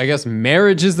goes, well, I guess marriage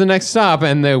is the next stop,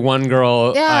 and the one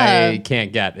girl I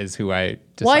can't get is who I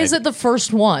decided. Why is it the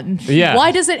first one? Yeah.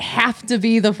 Why does it have to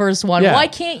be the first one? Yeah. Why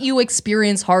can't you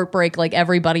experience heartbreak like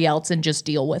everybody else and just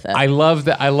deal with it? I love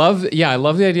the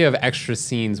idea of extra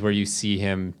scenes where you see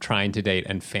him trying to date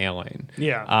and failing.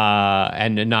 Yeah.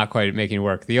 And not quite making it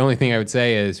work. The only thing I would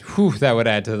say is, that would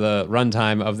add to the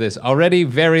runtime of this already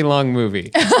very long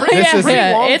movie.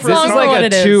 It's long for like what a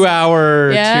it is.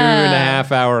 2-hour,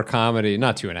 2.5 hour comedy.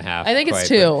 Not 2.5. I think it's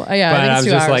 2. But I think I it's was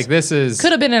 2 just hours. like, this is...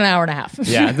 Could have been an hour and a half.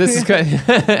 Yeah, this is good.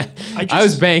 I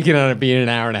was banking on it being an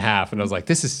hour and a half, and I was like,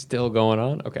 this is still going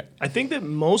on? Okay. I think that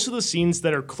most of the scenes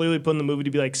that are clearly put in the movie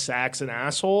to be like Sax and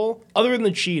asshole, other than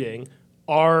the cheating,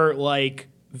 are like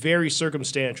very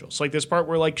circumstantial. So like this part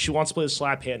where like she wants to play the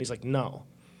slap hand, he's like, no.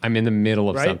 I'm in the middle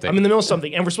of something. I'm in the middle of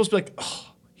something, and we're supposed to be like,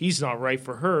 oh, he's not right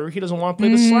for her. He doesn't want to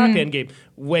play the slap hand game.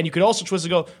 When you could also twist and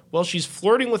go, well, she's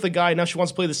flirting with a guy, now she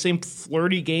wants to play the same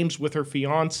flirty games with her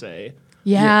fiancé.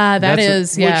 Yeah, that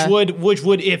is. Which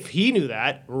would, if he knew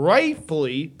that,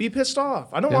 rightfully be pissed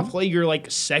off. I don't want to play your like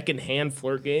second-hand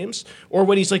flirt games, or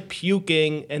when he's like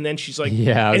puking and then she's like,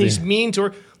 and he's mean to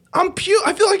her. I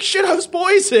feel like shit. I was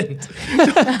poisoned.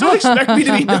 Don't expect me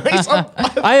to be nice.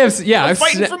 I'm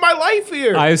fighting for my life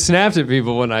here. I've snapped at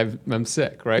people when I'm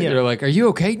sick. Right? They're like, "Are you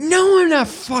okay?" No, I'm not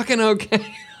fucking okay.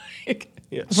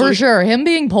 Yeah. For sure. Him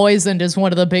being poisoned is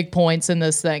one of the big points in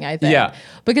this thing, I think. Yeah.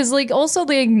 Because like also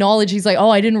they acknowledge, he's like, oh,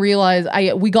 I didn't realize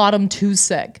we got him too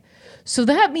sick. So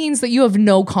that means that you have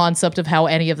no concept of how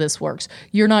any of this works.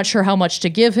 You're not sure how much to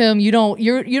give him. You don't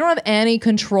have any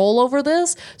control over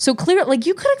this. So clear, like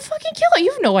you could have fucking killed him.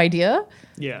 You have no idea.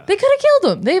 Yeah. They could have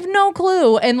killed him. They have no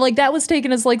clue. And like that was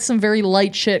taken as like some very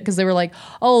light shit because they were like,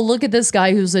 oh, look at this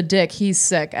guy who's a dick. He's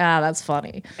sick. That's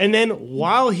funny. And then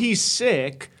while he's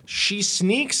sick, she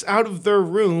sneaks out of their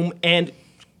room and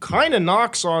kind of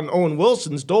knocks on Owen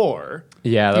Wilson's door.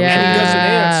 Yeah, that was he doesn't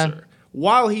answer.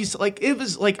 While he's like, it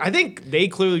was like, I think they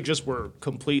clearly just were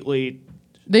completely.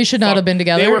 They should not have been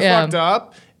together. They were fucked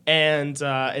up, and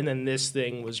then this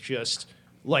thing was just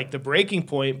like the breaking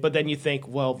point. But then you think,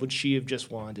 well, would she have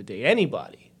just wanted to date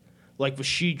anybody? Like, was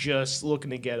she just looking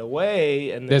to get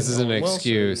away? And this is an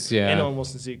excuse, and Owen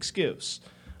Wilson's the excuse.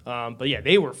 But yeah,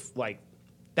 they were like,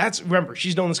 remember,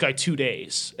 she's known this guy 2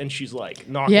 days, and she's like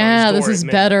knocking on his door. This is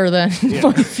better than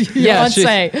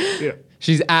fiancé.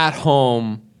 She's at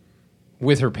home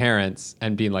with her parents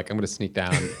and being like, I'm going to sneak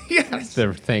down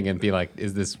their thing and be like,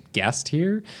 is this guest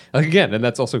here? Like, again, and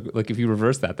that's also, like, if you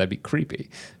reverse that, that'd be creepy,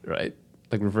 right?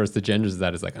 Like, reverse the genders of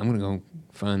that is like, I'm going to go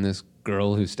find this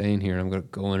girl who's staying here and I'm going to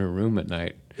go in her room at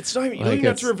night. It's not even, you don't even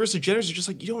have to reverse the genders. You're just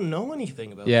like, you don't know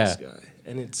anything about this guy.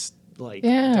 And it's like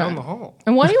down the hall.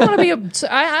 And why do you want to be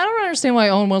I don't understand why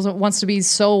Owen wants to be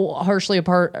so harshly a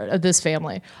part of this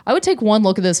family. I would take one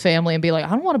look at this family and be like, I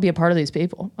don't want to be a part of these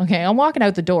people. Okay, I'm walking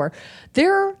out the door.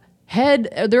 Their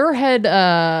head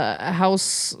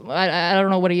house, I don't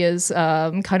know what he is,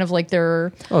 kind of like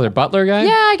their butler guy.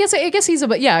 Yeah, I guess he's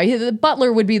the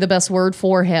butler would be the best word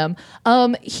for him.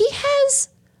 He has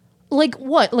like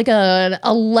an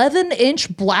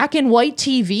 11-inch black and white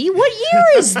TV? What year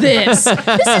is this?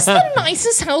 This is the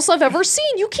nicest house I've ever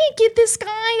seen. You can't get this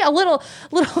guy a little,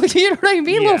 you know what I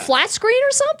mean? A little flat screen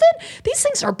or something? These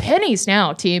things are pennies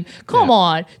now, team. Come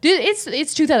on.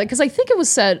 It's 2000, because I think it was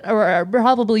set or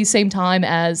probably same time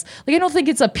as, like, I don't think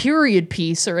it's a period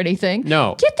piece or anything.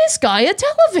 No. Get this guy a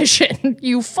television,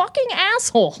 you fucking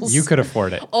assholes. You could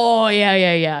afford it. Oh,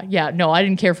 yeah. No, I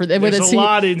didn't care for that. There's a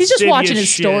lot of he's just watching his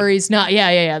shit. stories. No,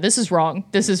 yeah. This is wrong.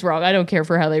 I don't care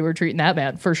for how they were treating that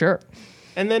man, for sure.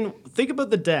 And then think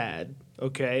about the dad,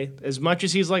 okay? As much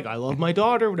as he's like, I love my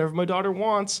daughter, whatever my daughter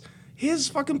wants, his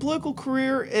fucking political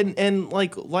career and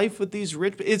like life with these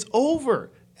rich, it's over.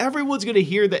 Everyone's going to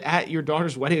hear that at your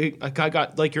daughter's wedding, a guy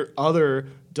got, like, your other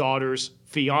daughter's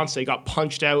fiance got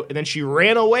punched out and then she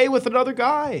ran away with another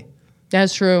guy.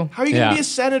 That's true. How are you going to be a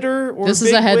senator or this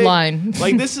is a headline.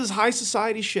 Like, this is high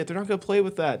society shit. They're not going to play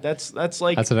with that. That's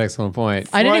like... That's an excellent point.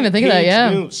 I didn't even think of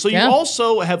that, news. So you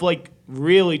also have, like,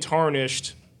 really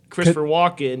tarnished Christopher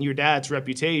Walken, your dad's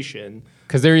reputation.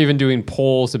 Because they're even doing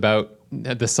polls about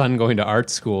the son going to art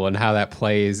school and how that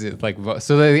plays. Like,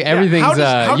 so everything's...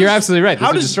 you're absolutely right. This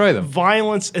will destroy them.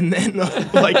 Violence and then,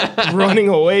 like, running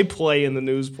away play in the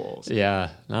news polls?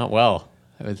 Yeah, not well.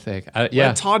 I would think.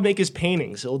 Let Todd make his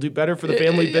paintings. It'll do better for the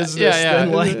family business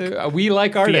than like we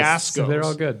like artists. Fiascos. They're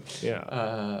all good.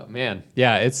 Yeah. Man.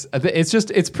 Yeah. It's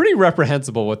pretty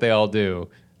reprehensible what they all do.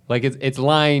 Like it's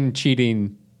lying,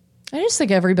 cheating. I just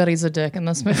think everybody's a dick in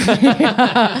this movie.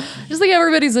 Just think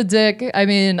everybody's a dick. I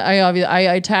mean, I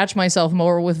attach myself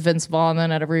more with Vince Vaughn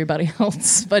than at everybody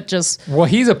else, but just... Well,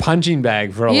 he's a punching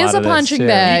bag for a lot of this. He is a punching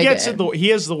bag. He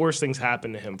has the worst things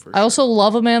happen to him for sure. I also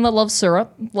love a man that loves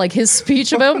syrup. Like his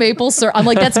speech about maple syrup. I'm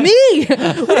like, that's me. What do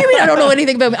you mean I don't know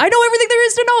anything about... I know everything there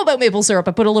is to know about maple syrup.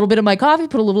 I put a little bit in my coffee,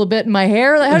 put a little bit in my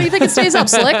hair. Like, how do you think it stays up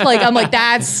slick? Like, I'm like,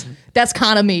 that's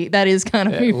kind of me. That is kind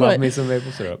of me. Love me some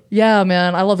maple syrup. Yeah,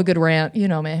 man. I love a good rant. You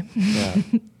know me. Yeah.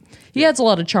 He adds a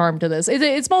lot of charm to this.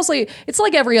 It's mostly, it's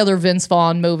like every other Vince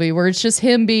Vaughn movie where it's just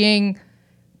him being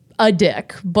a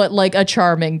dick, but like a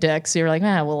charming dick. So you're like,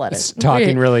 we'll let it.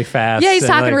 Talking really fast. Yeah, he's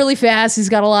talking really fast. He's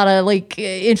got a lot of like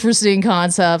interesting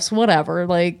concepts, whatever.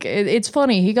 Like, it's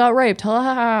funny. He got raped.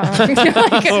 Like,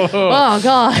 oh,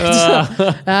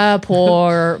 God.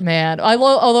 Poor man.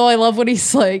 Although I love when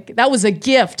he's like, that was a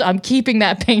gift. I'm keeping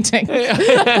that painting.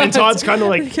 And Todd's kind of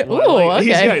like, okay. I'm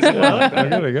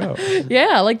going to go. Yeah,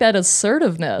 I like that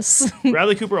assertiveness.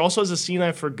 Bradley Cooper also has a scene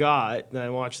I forgot that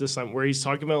I watched this time where he's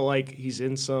talking about like he's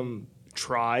in some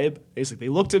tribe. He's like, they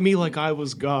looked at me like I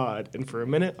was God, and for a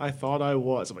minute I thought I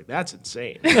was. I'm like, that's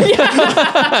insane. And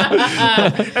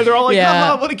they're all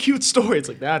like, what a cute story. It's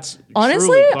like, that's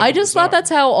honestly, I just thought that's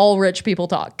how all rich people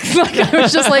talk. Like, I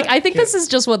was just like, I think this is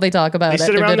just what they talk about. They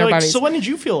sit around and like, so when did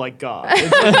you feel like God?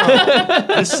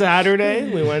 This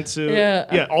Saturday we went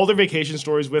to all their vacation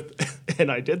stories with, and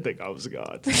I did think I was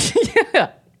God.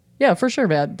 Yeah, for sure,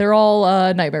 man. They're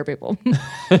all nightmare people.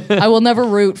 I will never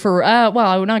root for, well,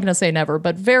 I'm not going to say never,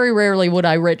 but very rarely would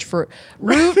I root for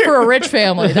a rich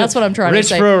family. That's what I'm trying to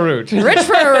say. Rich for a root. Rich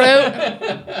for a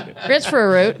root. Rich for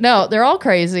a root. No, they're all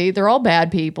crazy. They're all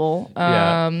bad people.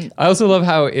 I also love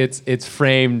how it's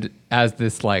framed as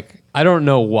this, like, I don't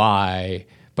know why,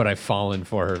 but I've fallen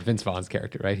for her. Vince Vaughn's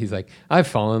character, right? He's like, I've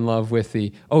fallen in love with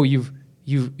you've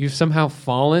somehow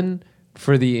fallen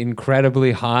for the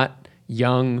incredibly hot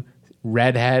young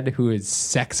redhead who is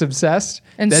sex obsessed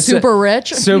and super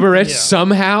rich.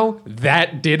 Somehow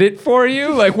that did it for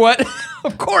you. Like, what?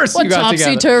 Of course, what you got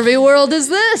topsy turvy world is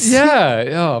this? Yeah.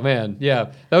 Oh man.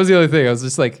 Yeah. That was the other thing. I was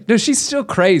just like, no, she's still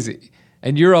crazy,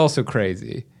 and you're also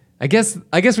crazy. I guess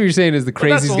what you're saying is the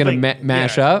crazy's going to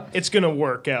mash up. It's going to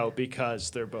work out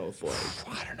because they're both like.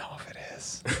 I don't know if it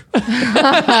is.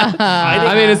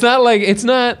 I mean, it's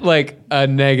not like a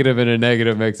negative and a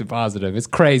negative makes it positive. It's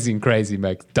crazy and crazy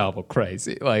makes double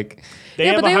crazy. Like they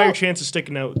have a higher chance of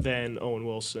sticking out than Owen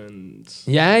Wilson's.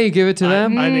 Yeah, you give it to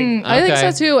them. I think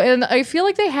so too, and I feel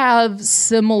like they have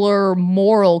similar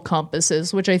moral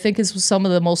compasses, which I think is some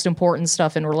of the most important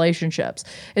stuff in relationships.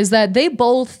 Is that they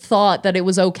both thought that it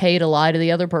was okay to lie to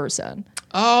the other person.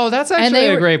 Oh, that's actually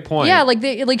a great point. Yeah,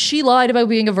 like she lied about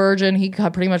being a virgin. He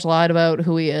pretty much lied about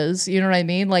who he is. You know what I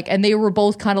mean? Like, and they were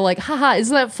both kind of like, haha,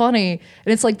 isn't that funny?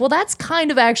 And it's like, well, that's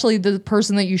kind of actually the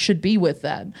person that you should be with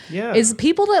then. Yeah. Is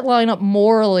people that line up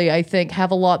morally, I think,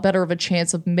 have a lot better of a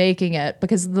chance of making it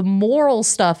because the moral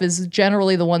stuff is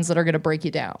generally the ones that are going to break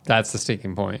you down. That's the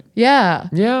sticking point. Yeah.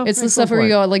 Yeah. It's the stuff where you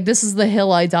go, like, this is the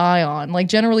hill I die on. Like,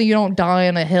 generally you don't die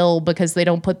on a hill because they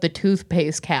don't put the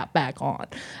toothpaste cap back on.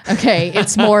 Okay.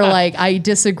 It's more like I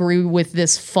disagree with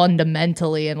this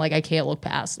fundamentally and like I can't look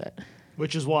past it.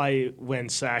 Which is why when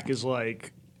Sack is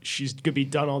like, she's gonna be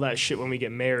done all that shit when we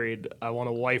get married, I want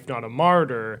a wife, not a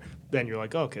martyr, then you're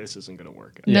like, okay, this isn't gonna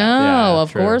work. No,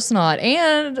 of course not.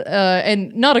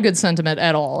 And not a good sentiment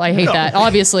at all. I hate that.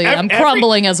 Obviously, I'm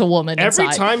crumbling as a woman Every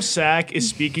inside. time Sack is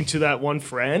speaking to that one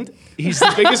friend, he's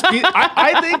the biggest piece.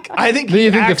 I think Do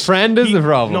you think the friend is the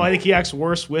problem? No, I think he acts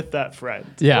worse with that friend.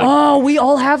 Yeah. Oh, we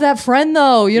all have that friend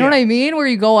though. You know Yeah. what I mean? Where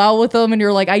you go out with them and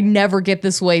you're like, I never get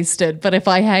this wasted. But if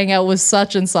I hang out with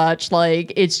such and such,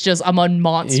 like it's just I'm a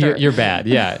monster. You're bad.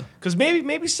 Yeah. Because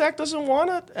maybe Sack doesn't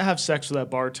want to have sex with that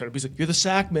bartender. He's like, you're the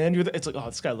Sack, man. It's like, oh,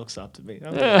 this guy looks up to me.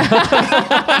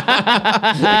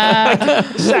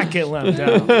 Sack can't let him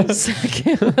down. Sack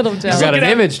can't let him down. He's got an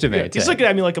image to maintain. He's looking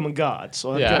at me like I'm a god.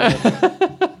 So Yeah.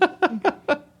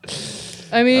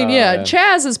 I mean,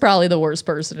 Chaz is probably the worst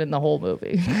person in the whole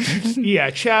movie. Yeah,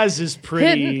 Chaz is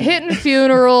pretty... Hitting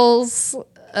funerals.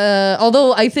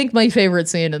 Although I think my favorite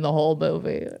scene in the whole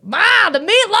movie, the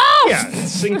meatloaf. Yeah,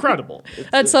 it's incredible.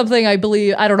 That's something I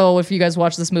believe. I don't know if you guys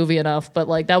watch this movie enough, but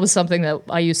like that was something that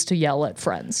I used to yell at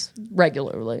friends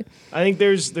regularly. I think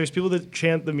there's people that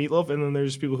chant the meatloaf, and then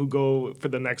there's people who go for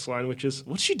the next line, which is,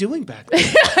 "What's she doing back there?"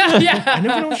 Yeah, I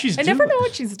never know what she's doing. I never know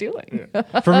what she's doing.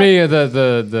 Yeah. For me,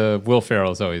 the Will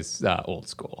Ferrell is always old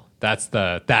school. That's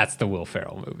the Will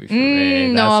Ferrell movie for me.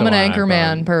 No, That's I'm the an one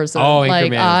Anchorman person. Oh,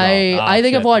 like Anchorman as well. I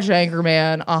think shit. I've watched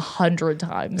Anchorman 100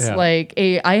 times. Yeah. Like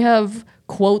I have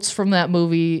quotes from that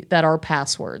movie that are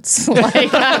passwords.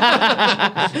 Like,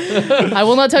 I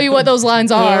will not tell you what those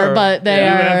lines are, but they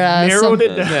are narrowed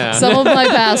it down. some of my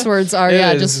passwords are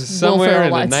just Will somewhere Ferrell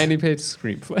in a lines. 90-page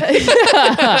screenplay.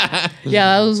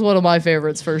 Yeah, that was one of my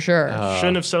favorites for sure.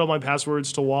 Shouldn't have set all my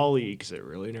passwords to Wall-E because it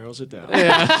really narrows it down.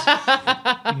 Yeah.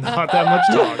 Not that much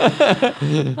talk.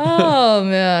 Oh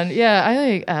man,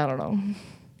 yeah. I don't know.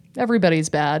 Everybody's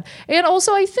bad, and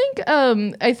also I think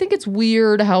it's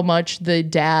weird how much the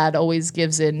dad always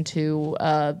gives in to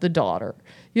the daughter.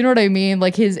 You know what I mean?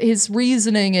 Like his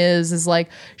reasoning is like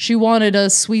she wanted a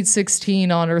sweet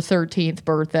 16 on her 13th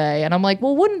birthday, and I'm like,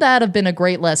 well, wouldn't that have been a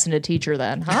great lesson to teach her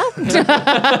then, huh?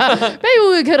 Maybe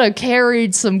we could have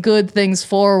carried some good things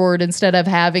forward instead of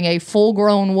having a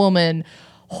full-grown woman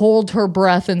hold her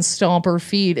breath and stomp her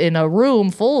feet in a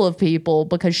room full of people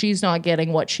because she's not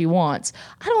getting what she wants.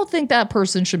 I don't think that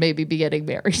person should maybe be getting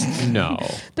married. No.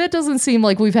 That doesn't seem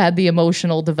like we've had the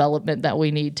emotional development that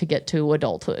we need to get to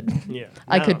adulthood. Yeah.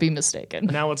 I could be mistaken.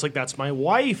 Now it's like, that's my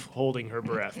wife holding her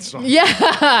breath. So. Yeah.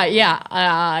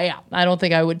 I don't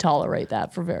think I would tolerate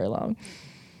that for very long.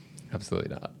 Absolutely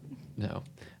not. No.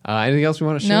 Anything else we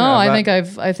want to share? No, I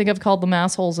think I've called them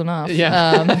assholes enough.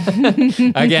 Yeah.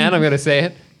 Again, I'm going to say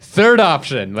it. Third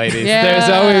option, ladies. Yeah. There's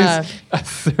always a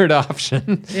third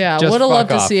option. Yeah, Just would have loved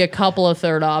fuck to off. see a couple of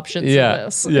third options in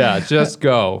this. Yeah, just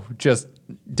go. Just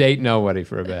date nobody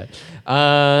for a bit.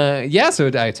 So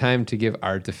time to give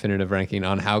our definitive ranking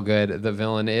on how good the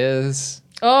villain is.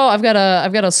 Oh, I've got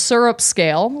a syrup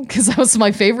scale because that was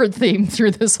my favorite theme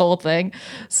through this whole thing.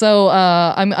 So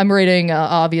I'm rating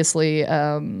obviously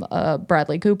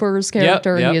Bradley Cooper's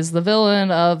character. Yep. He is the villain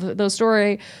of the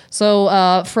story.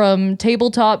 So from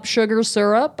tabletop sugar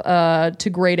syrup to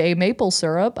grade A maple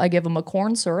syrup, I give him a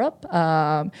corn syrup.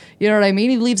 You know what I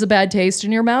mean? He leaves a bad taste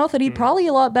in your mouth, and he'd probably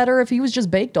a lot better if he was just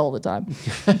baked all the time.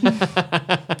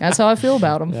 That's how I feel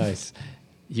about him. Nice.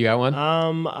 You got one?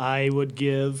 I would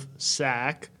give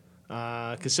Sack,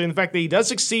 considering the fact that he does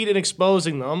succeed in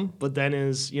exposing them, but then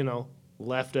is,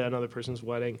 left at another person's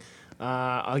wedding.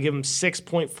 I'll give him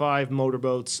 6.5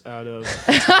 motorboats out of...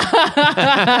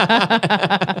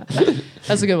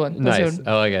 That's a good one. Nice.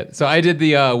 I like it. So I did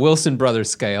the Wilson Brothers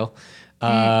scale.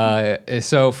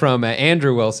 So from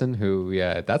Andrew Wilson, who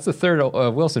that's the third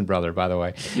Wilson brother, by the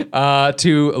way,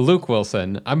 to Luke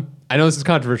Wilson. I know this is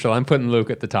controversial. I'm putting Luke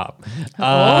at the top.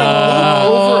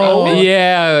 Over.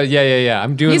 Yeah.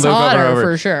 I'm doing He's Luke hotter over.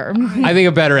 for sure. I think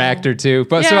a better actor too.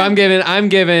 But so I'm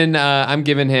giving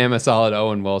him a solid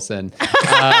Owen Wilson.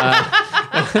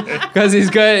 Because he's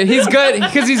good.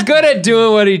 Because he's good at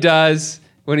doing what he does.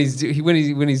 When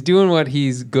he's doing what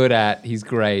he's good at, he's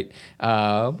great.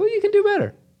 But you can do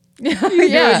better. You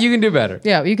can do better.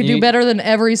 Yeah, you can do better than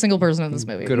every single person in this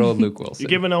movie. Good old Luke Wilson. You're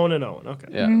giving Owen an Owen. Okay.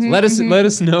 Yeah. Let us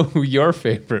know who your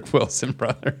favorite Wilson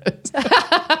brother is.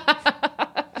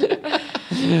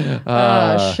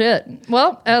 Shit.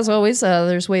 Well, as always,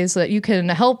 there's ways that you can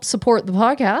help support the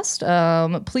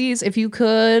podcast. Please, if you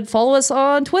could, follow us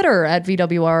on Twitter at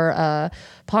VWR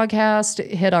podcast,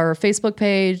 hit our Facebook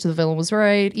page, The Villain Was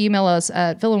Right, email us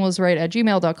at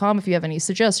villainwasright@gmail.com if you have any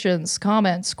suggestions,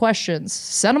 comments, questions,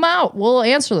 send them out. We'll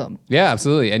answer them. Yeah,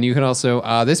 absolutely. And you can also,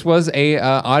 this was a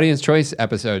audience choice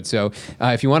episode. So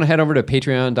if you want to head over to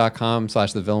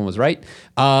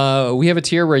patreon.com/thevillainwasright, we have a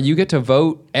tier where you get to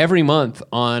vote every month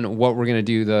on what we're going to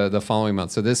do the following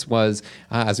month. So this was,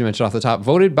 as we mentioned off the top,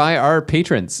 voted by our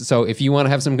patrons. So if you want to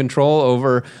have some control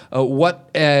over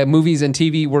what movies and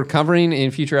TV we're covering in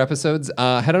future episodes,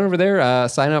 head on over there,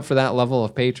 sign up for that level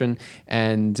of patron,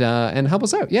 and help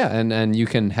us out. Yeah, and you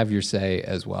can have your say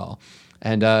as well.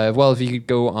 And if you could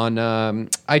go on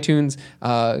iTunes,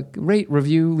 rate,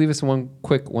 review, leave us one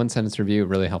quick one-sentence review. It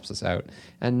really helps us out.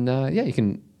 And you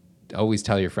can always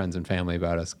tell your friends and family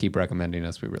about us. Keep recommending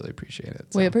us. We really appreciate it.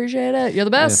 So. We appreciate it. You're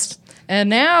the best. Yes. And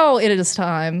now it is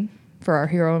time for our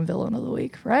hero and villain of the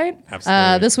week, right?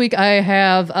 Absolutely. This week I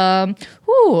have,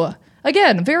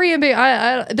 again, very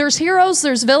there's heroes,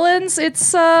 there's villains.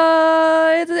 It's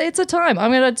a time.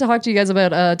 I'm going to talk to you guys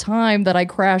about a time that I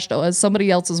crashed as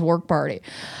somebody else's work party.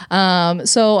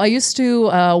 So I used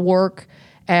to work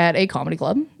at a comedy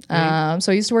club.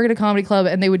 So I used to work at a comedy club,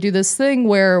 and they would do this thing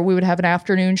where we would have an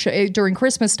afternoon show during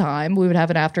Christmas time. We would have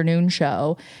an afternoon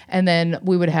show, and then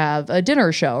we would have a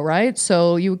dinner show, right?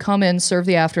 So you would come in, serve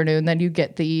the afternoon, then you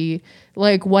get the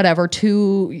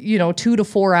 2 to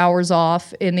 4 hours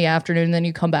off in the afternoon, and then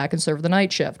you come back and serve the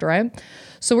night shift, right?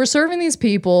 So we're serving these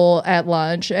people at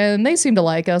lunch, and they seem to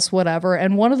like us, whatever.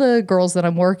 And one of the girls that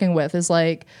I'm working with is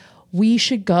like, we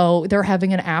should go. They're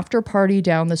having an after party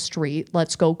down the street.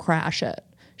 Let's go crash it.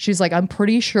 She's like, I'm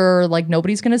pretty sure like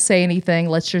nobody's going to say anything.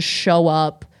 Let's just show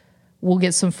up. We'll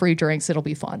get some free drinks. It'll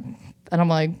be fun. And I'm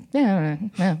like, yeah,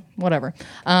 whatever.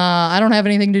 I don't have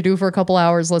anything to do for a couple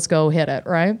hours. Let's go hit it,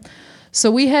 right? So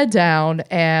we head down,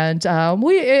 and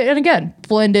again,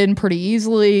 blend in pretty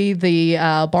easily. The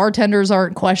bartenders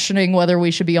aren't questioning whether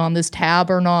we should be on this tab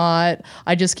or not.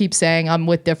 I just keep saying I'm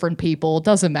with different people. It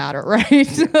doesn't matter, right?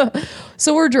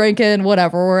 So we're drinking,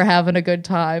 whatever. We're having a good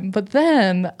time. But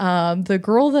then the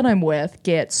girl that I'm with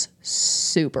gets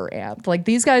super amped. Like,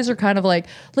 these guys are kind of like,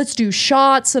 let's do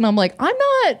shots. And I'm like,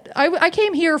 I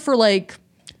came here for like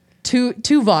two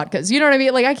vodkas. You know what I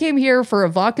mean? Like, I came here for a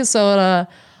vodka soda.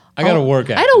 I got to work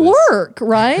at I had to work,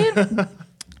 right? But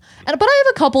I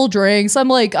have a couple drinks. I'm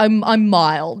like, I'm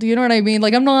mild. You know what I mean?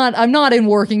 Like, I'm not in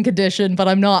working condition, but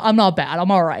I'm not bad.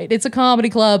 I'm all right. It's a comedy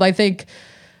club. I think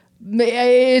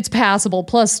it's passable.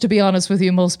 Plus, to be honest with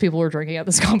you, most people were drinking at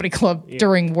this comedy club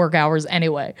during work hours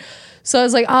anyway. So I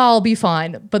was like, I'll be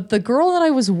fine. But the girl that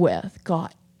I was with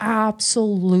got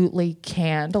absolutely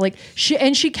canned. Like,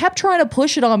 she kept trying to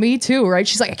push it on me too, right?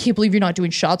 She's like, I can't believe you're not doing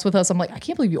shots with us. I'm like, I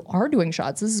can't believe you are doing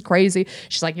shots. This is crazy.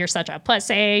 She's like, you're such a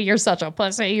pussy. You're such a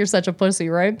pussy. You're such a pussy,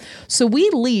 right? So we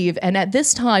leave, and at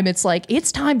this time, it's like,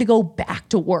 it's time to go back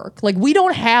to work. Like, we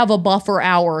don't have a buffer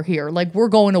hour here. Like, we're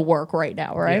going to work right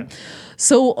now, right? Yeah.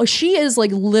 So she is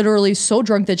like literally so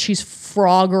drunk that she's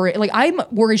froggering. Like, I'm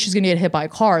worried she's going to get hit by a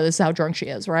car. This is how drunk she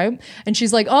is, right? And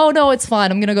she's like, oh, no, it's fine.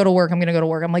 I'm going to go to work.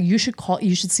 I'm like, you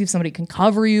should see if somebody can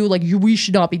cover you. Like, we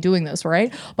should not be doing this,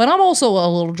 right? But I'm also a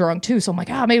little drunk too. So I'm like,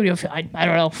 maybe I don't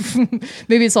know.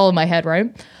 Maybe it's all in my head, right?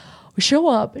 We show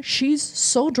up. She's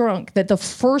so drunk that the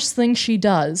first thing she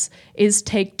does is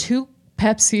take 2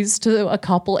 Pepsis to a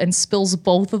couple and spills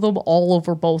both of them all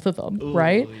over both of them, ooh,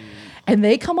 right? And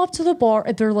they come up to the bar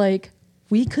and they're like,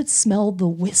 we could smell the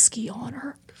whiskey on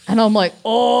her. And I'm like,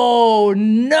 oh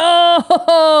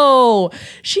no,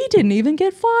 she didn't even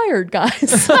get fired, guys.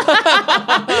 This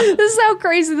is how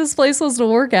crazy this place was to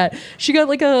work at. She got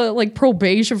like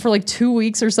probation for like 2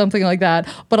 weeks or something like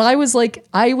that. But I was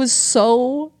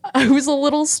so I was a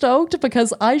little stoked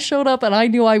because I showed up and I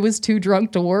knew I was too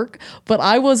drunk to work, but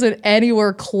I wasn't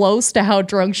anywhere close to how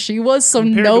drunk she was, so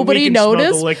nobody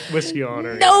noticed. Whiskey on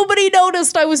her. Nobody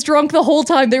noticed I was drunk the whole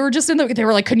time. They were just they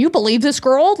were like, "Can you believe this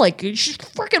girl? Like, she's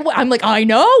freaking." I'm like, "I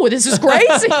know, this is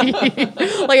crazy."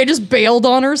 Like, I just bailed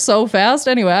on her so fast.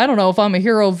 Anyway, I don't know if I'm a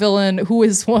hero, villain, who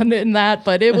is one in that,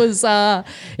 but it was.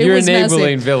 You're was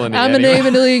enabling messy. villainy. I'm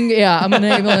enabling. Yeah, I'm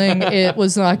enabling. It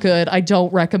was not good. I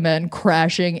don't recommend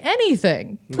crashing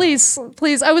anything. Please.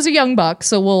 I was a young buck,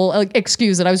 so we'll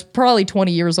excuse it. I was probably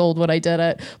 20 years old when I did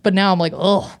it, but now I'm like,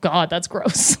 oh God, that's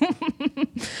gross.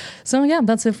 So yeah,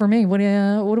 that's it for me. What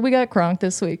do we got, Cronk,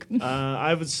 this week?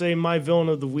 I would say my villain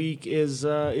of the week is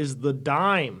the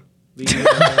dime. The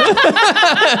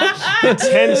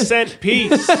 10-cent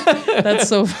piece. That's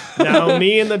so. Now,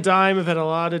 me and the dime have had a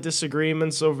lot of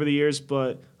disagreements over the years,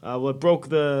 but what broke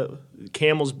the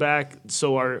camel's back?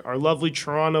 So our lovely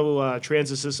Toronto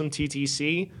transit system,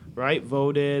 TTC, right,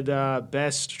 voted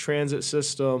best transit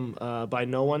system by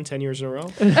no one 10 years in a row,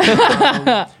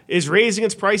 is raising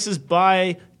its prices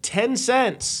by 10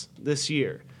 cents this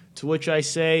year. To which I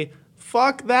say,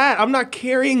 fuck that. I'm not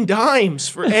carrying dimes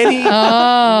for any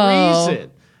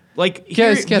reason. Like,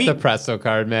 Just get the Presto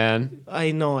card, man.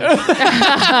 I know. But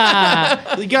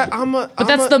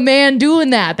that's the man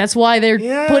doing that. That's why they're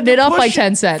putting it up by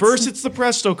 10 cents. First, it's the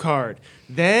Presto card.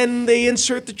 Then they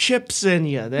insert the chips in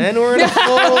you. Then we're in a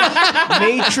full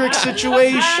Matrix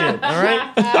situation. All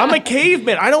right? I'm a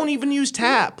caveman. I don't even use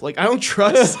tap. Like, I don't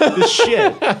trust this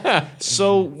shit.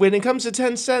 So when it comes to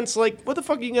 10 cents, like, what the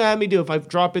fuck are you going to have me do if I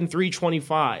drop in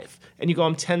 $3.25 and you go,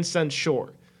 I'm 10 cents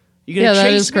short? You gonna chase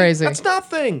that is me? crazy. That's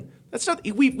nothing. That's not.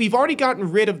 We've already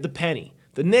gotten rid of the penny.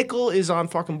 The nickel is on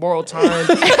fucking borrowed time.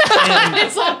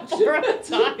 It's on borrowed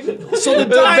time. So the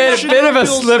dime should bit of a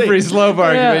feel slippery safe. slope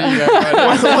argument. You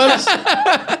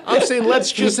got I'm saying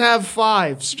let's just have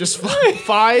fives. Just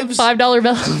fives. $5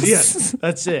 bills. Yes,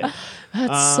 that's it.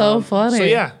 That's so funny. So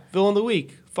yeah, villain of the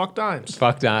week. Fuck dimes.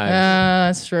 Fuck dimes.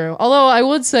 That's true. Although I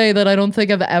would say that I don't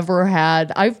think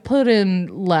I've put in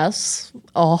less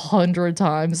 100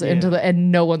 times into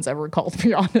and no one's ever called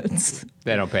me on it.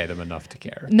 They don't pay them enough to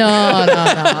care. No.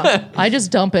 I just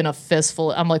dump in a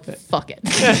fistful. I'm like, fuck it.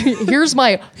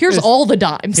 Here's all the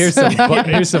dimes. Here's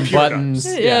some buttons.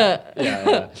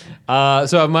 Yeah.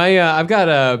 So I've got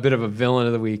a bit of a villain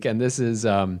of the week, and this is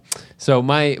so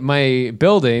my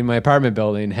apartment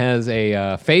building has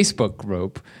a Facebook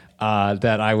group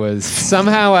that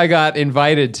I got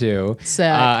invited to.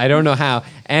 Sad. I don't know how.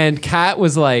 And Kat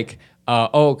was like,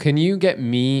 "Oh, can you get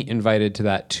me invited to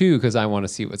that too? Because I want to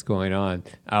see what's going on."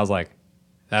 I was like,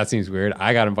 that seems weird.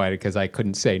 I got invited because I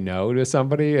couldn't say no to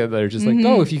somebody. And they're just like,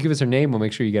 "Oh, if you give us her name, we'll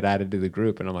make sure you get added to the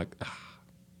group." And I'm like, ugh.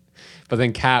 But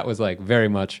then Kat was like, very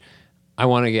much, I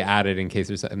want to get added in case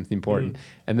there's something important.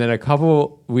 And then a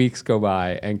couple weeks go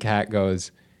by, and Kat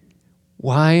goes,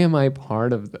 "Why am I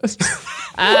part of this?"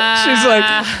 She's like,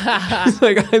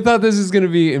 I thought this was going to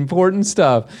be important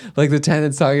stuff. Like the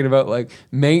tenants talking about like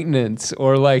maintenance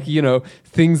or like,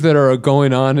 things that are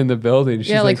going on in the building.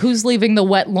 She's like who's leaving the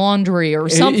wet laundry or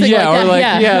something like that. Or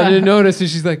like, to notice. And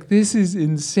she's like, this is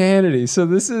insanity. So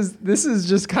this is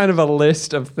just kind of a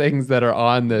list of things that are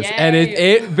on this. Yay. And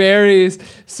it varies.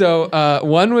 So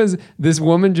one was this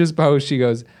woman just posted, she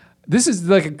goes, this is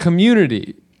like a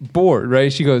community board,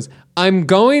 right? She goes, "I'm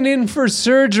going in for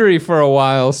surgery for a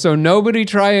while, so nobody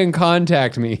try and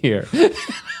contact me here."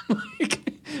 Like,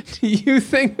 do you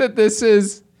think that this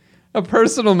is a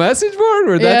personal message board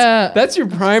where that's your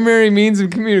primary means of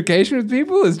communication with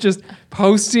people, is just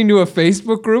posting to a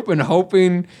Facebook group and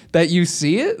hoping that you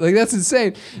see it? Like, that's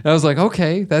insane. And I was like,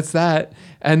 okay, that's that.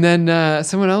 And then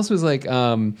someone else was like,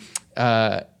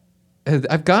 I've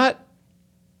got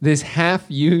this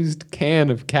half-used can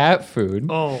of cat food.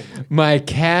 Oh. My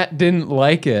cat didn't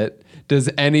like it. Does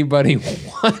anybody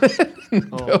want it?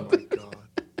 Oh my God.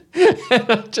 And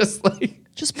I'm just like,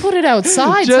 just put it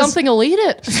outside. Something will eat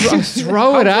it.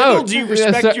 Throw it out. How do you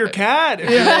respect your cat?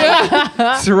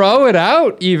 Throw it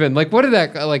out even. Like, what did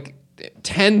that, like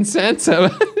 10 cents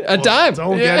a dime?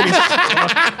 Don't get me.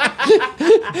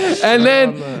 And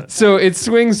then, so it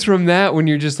swings from that when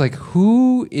you're just like,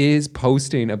 who is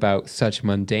posting about such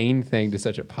mundane thing to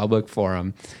such a public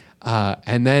forum?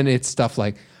 And then it's stuff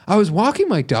like, I was walking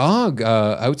my dog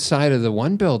outside of the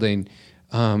one building,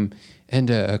 and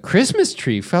a Christmas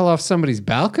tree fell off somebody's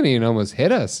balcony and almost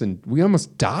hit us, and we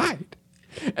almost died.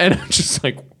 And I'm just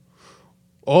like,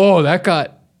 oh, that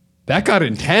got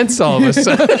intense all of a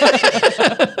sudden.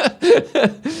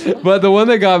 But the one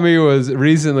that got me was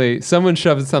recently someone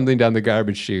shoved something down the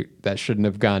garbage chute that shouldn't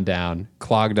have gone down,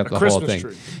 clogged up the whole thing.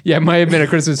 Tree. Yeah, it might have been a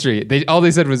Christmas tree. All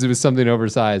they said was it was something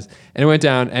oversized, and it went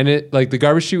down, and it like the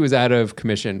garbage chute was out of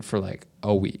commission for like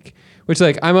a week. Which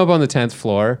like I'm up on the 10th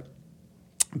floor.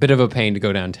 Bit of a pain to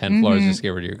go down 10 floors just to get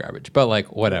rid of your garbage. But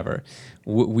like, whatever.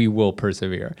 We will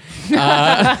persevere.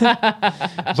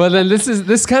 But then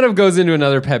this kind of goes into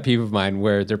another pet peeve of mine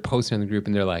where they're posting on the group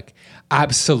and they're like,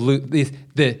 absolutely,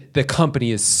 the company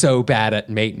is so bad at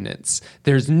maintenance.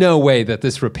 There's no way that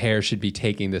this repair should be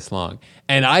taking this long.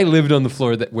 And I lived on the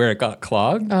floor where it got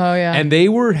clogged. Oh, yeah. And they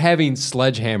were having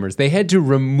sledgehammers. They had to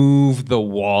remove the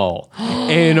wall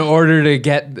in order to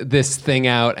get this thing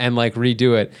out and like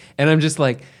redo it. And I'm just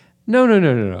like,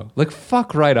 no. Like,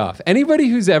 fuck right off. Anybody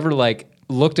who's ever like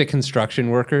looked at construction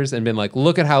workers and been like,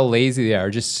 look at how lazy they are,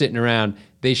 just sitting around,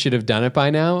 they should have done it by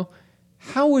now.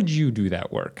 How would you do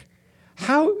that work?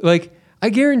 How, like, I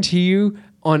guarantee you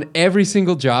on every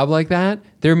single job like that,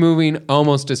 they're moving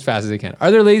almost as fast as they can.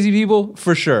 Are there lazy people?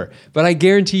 For sure. But I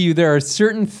guarantee you there are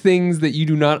certain things that you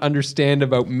do not understand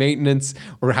about maintenance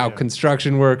or how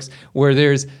construction works,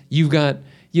 where you've got,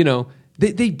 you know,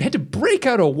 they had to break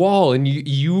out a wall and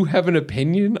you have an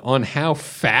opinion on how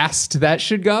fast that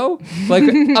should go? Like,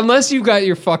 unless you got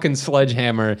your fucking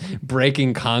sledgehammer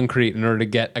breaking concrete in order to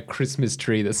get a Christmas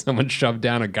tree that someone shoved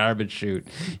down a garbage chute,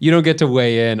 you don't get to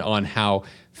weigh in on how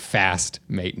fast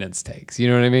maintenance takes. You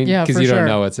know what I mean? Yeah, because you don't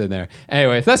know what's in there.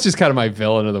 Anyway, that's just kind of my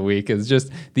villain of the week, is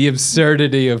just the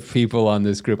absurdity of people on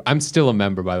this group. I'm still a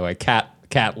member, by the way. Cat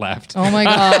left. Oh my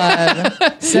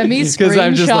God. Send me screenshots. Because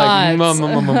I'm just like,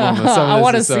 I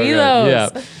want to see those. Yeah,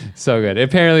 so good.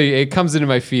 Apparently, it comes into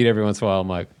my feed every once in a while. I'm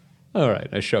like, all right.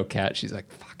 I show Cat. She's like,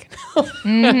 fucking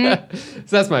hell. So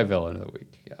that's my villain of the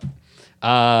week.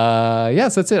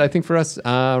 Yes, that's it. I think for us,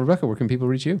 Rebecca, where can people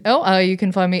reach you? You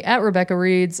can find me at Rebecca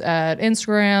Reads at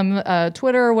Instagram,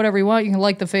 Twitter, whatever you want. You can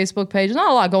like the Facebook page. There's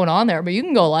not a lot going on there, but you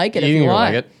can go like it if you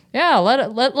want. Like it. Yeah,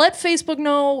 let Facebook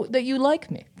know that you like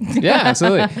me. Yeah,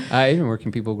 absolutely. Adrian, where can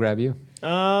people grab you?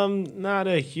 Not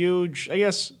a huge, I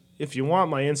guess. If you want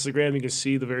my Instagram, you can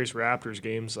see the various Raptors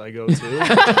games I go to.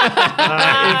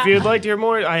 If you'd like to hear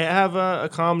more, I have a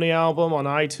comedy album on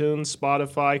iTunes,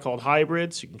 Spotify called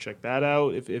Hybrids. You can check that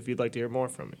out if you'd like to hear more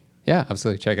from me. Yeah,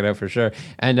 absolutely. Check it out for sure.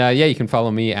 And you can follow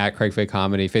me at Craig Fay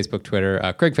Comedy, Facebook, Twitter,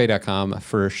 craigfay.com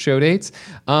for show dates.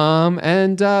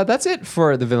 And that's it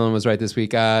for The Villain Was Right this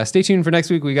week. Stay tuned for next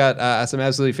week. We got some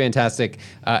absolutely fantastic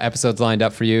episodes lined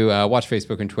up for you. Watch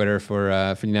Facebook and Twitter for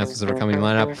the announcements that are coming to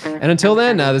line up. And until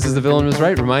then, this is The Villain Was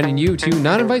Right, reminding you to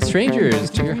not invite strangers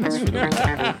to your house for the weekend.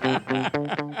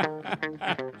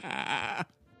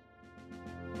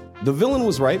 The Villain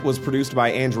Was Right was produced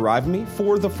by Andrew Ivamy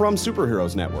for the From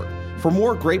Superheroes Network. For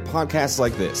more great podcasts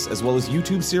like this, as well as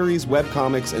YouTube series,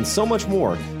 webcomics, and so much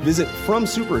more, visit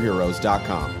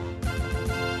FromSuperheroes.com.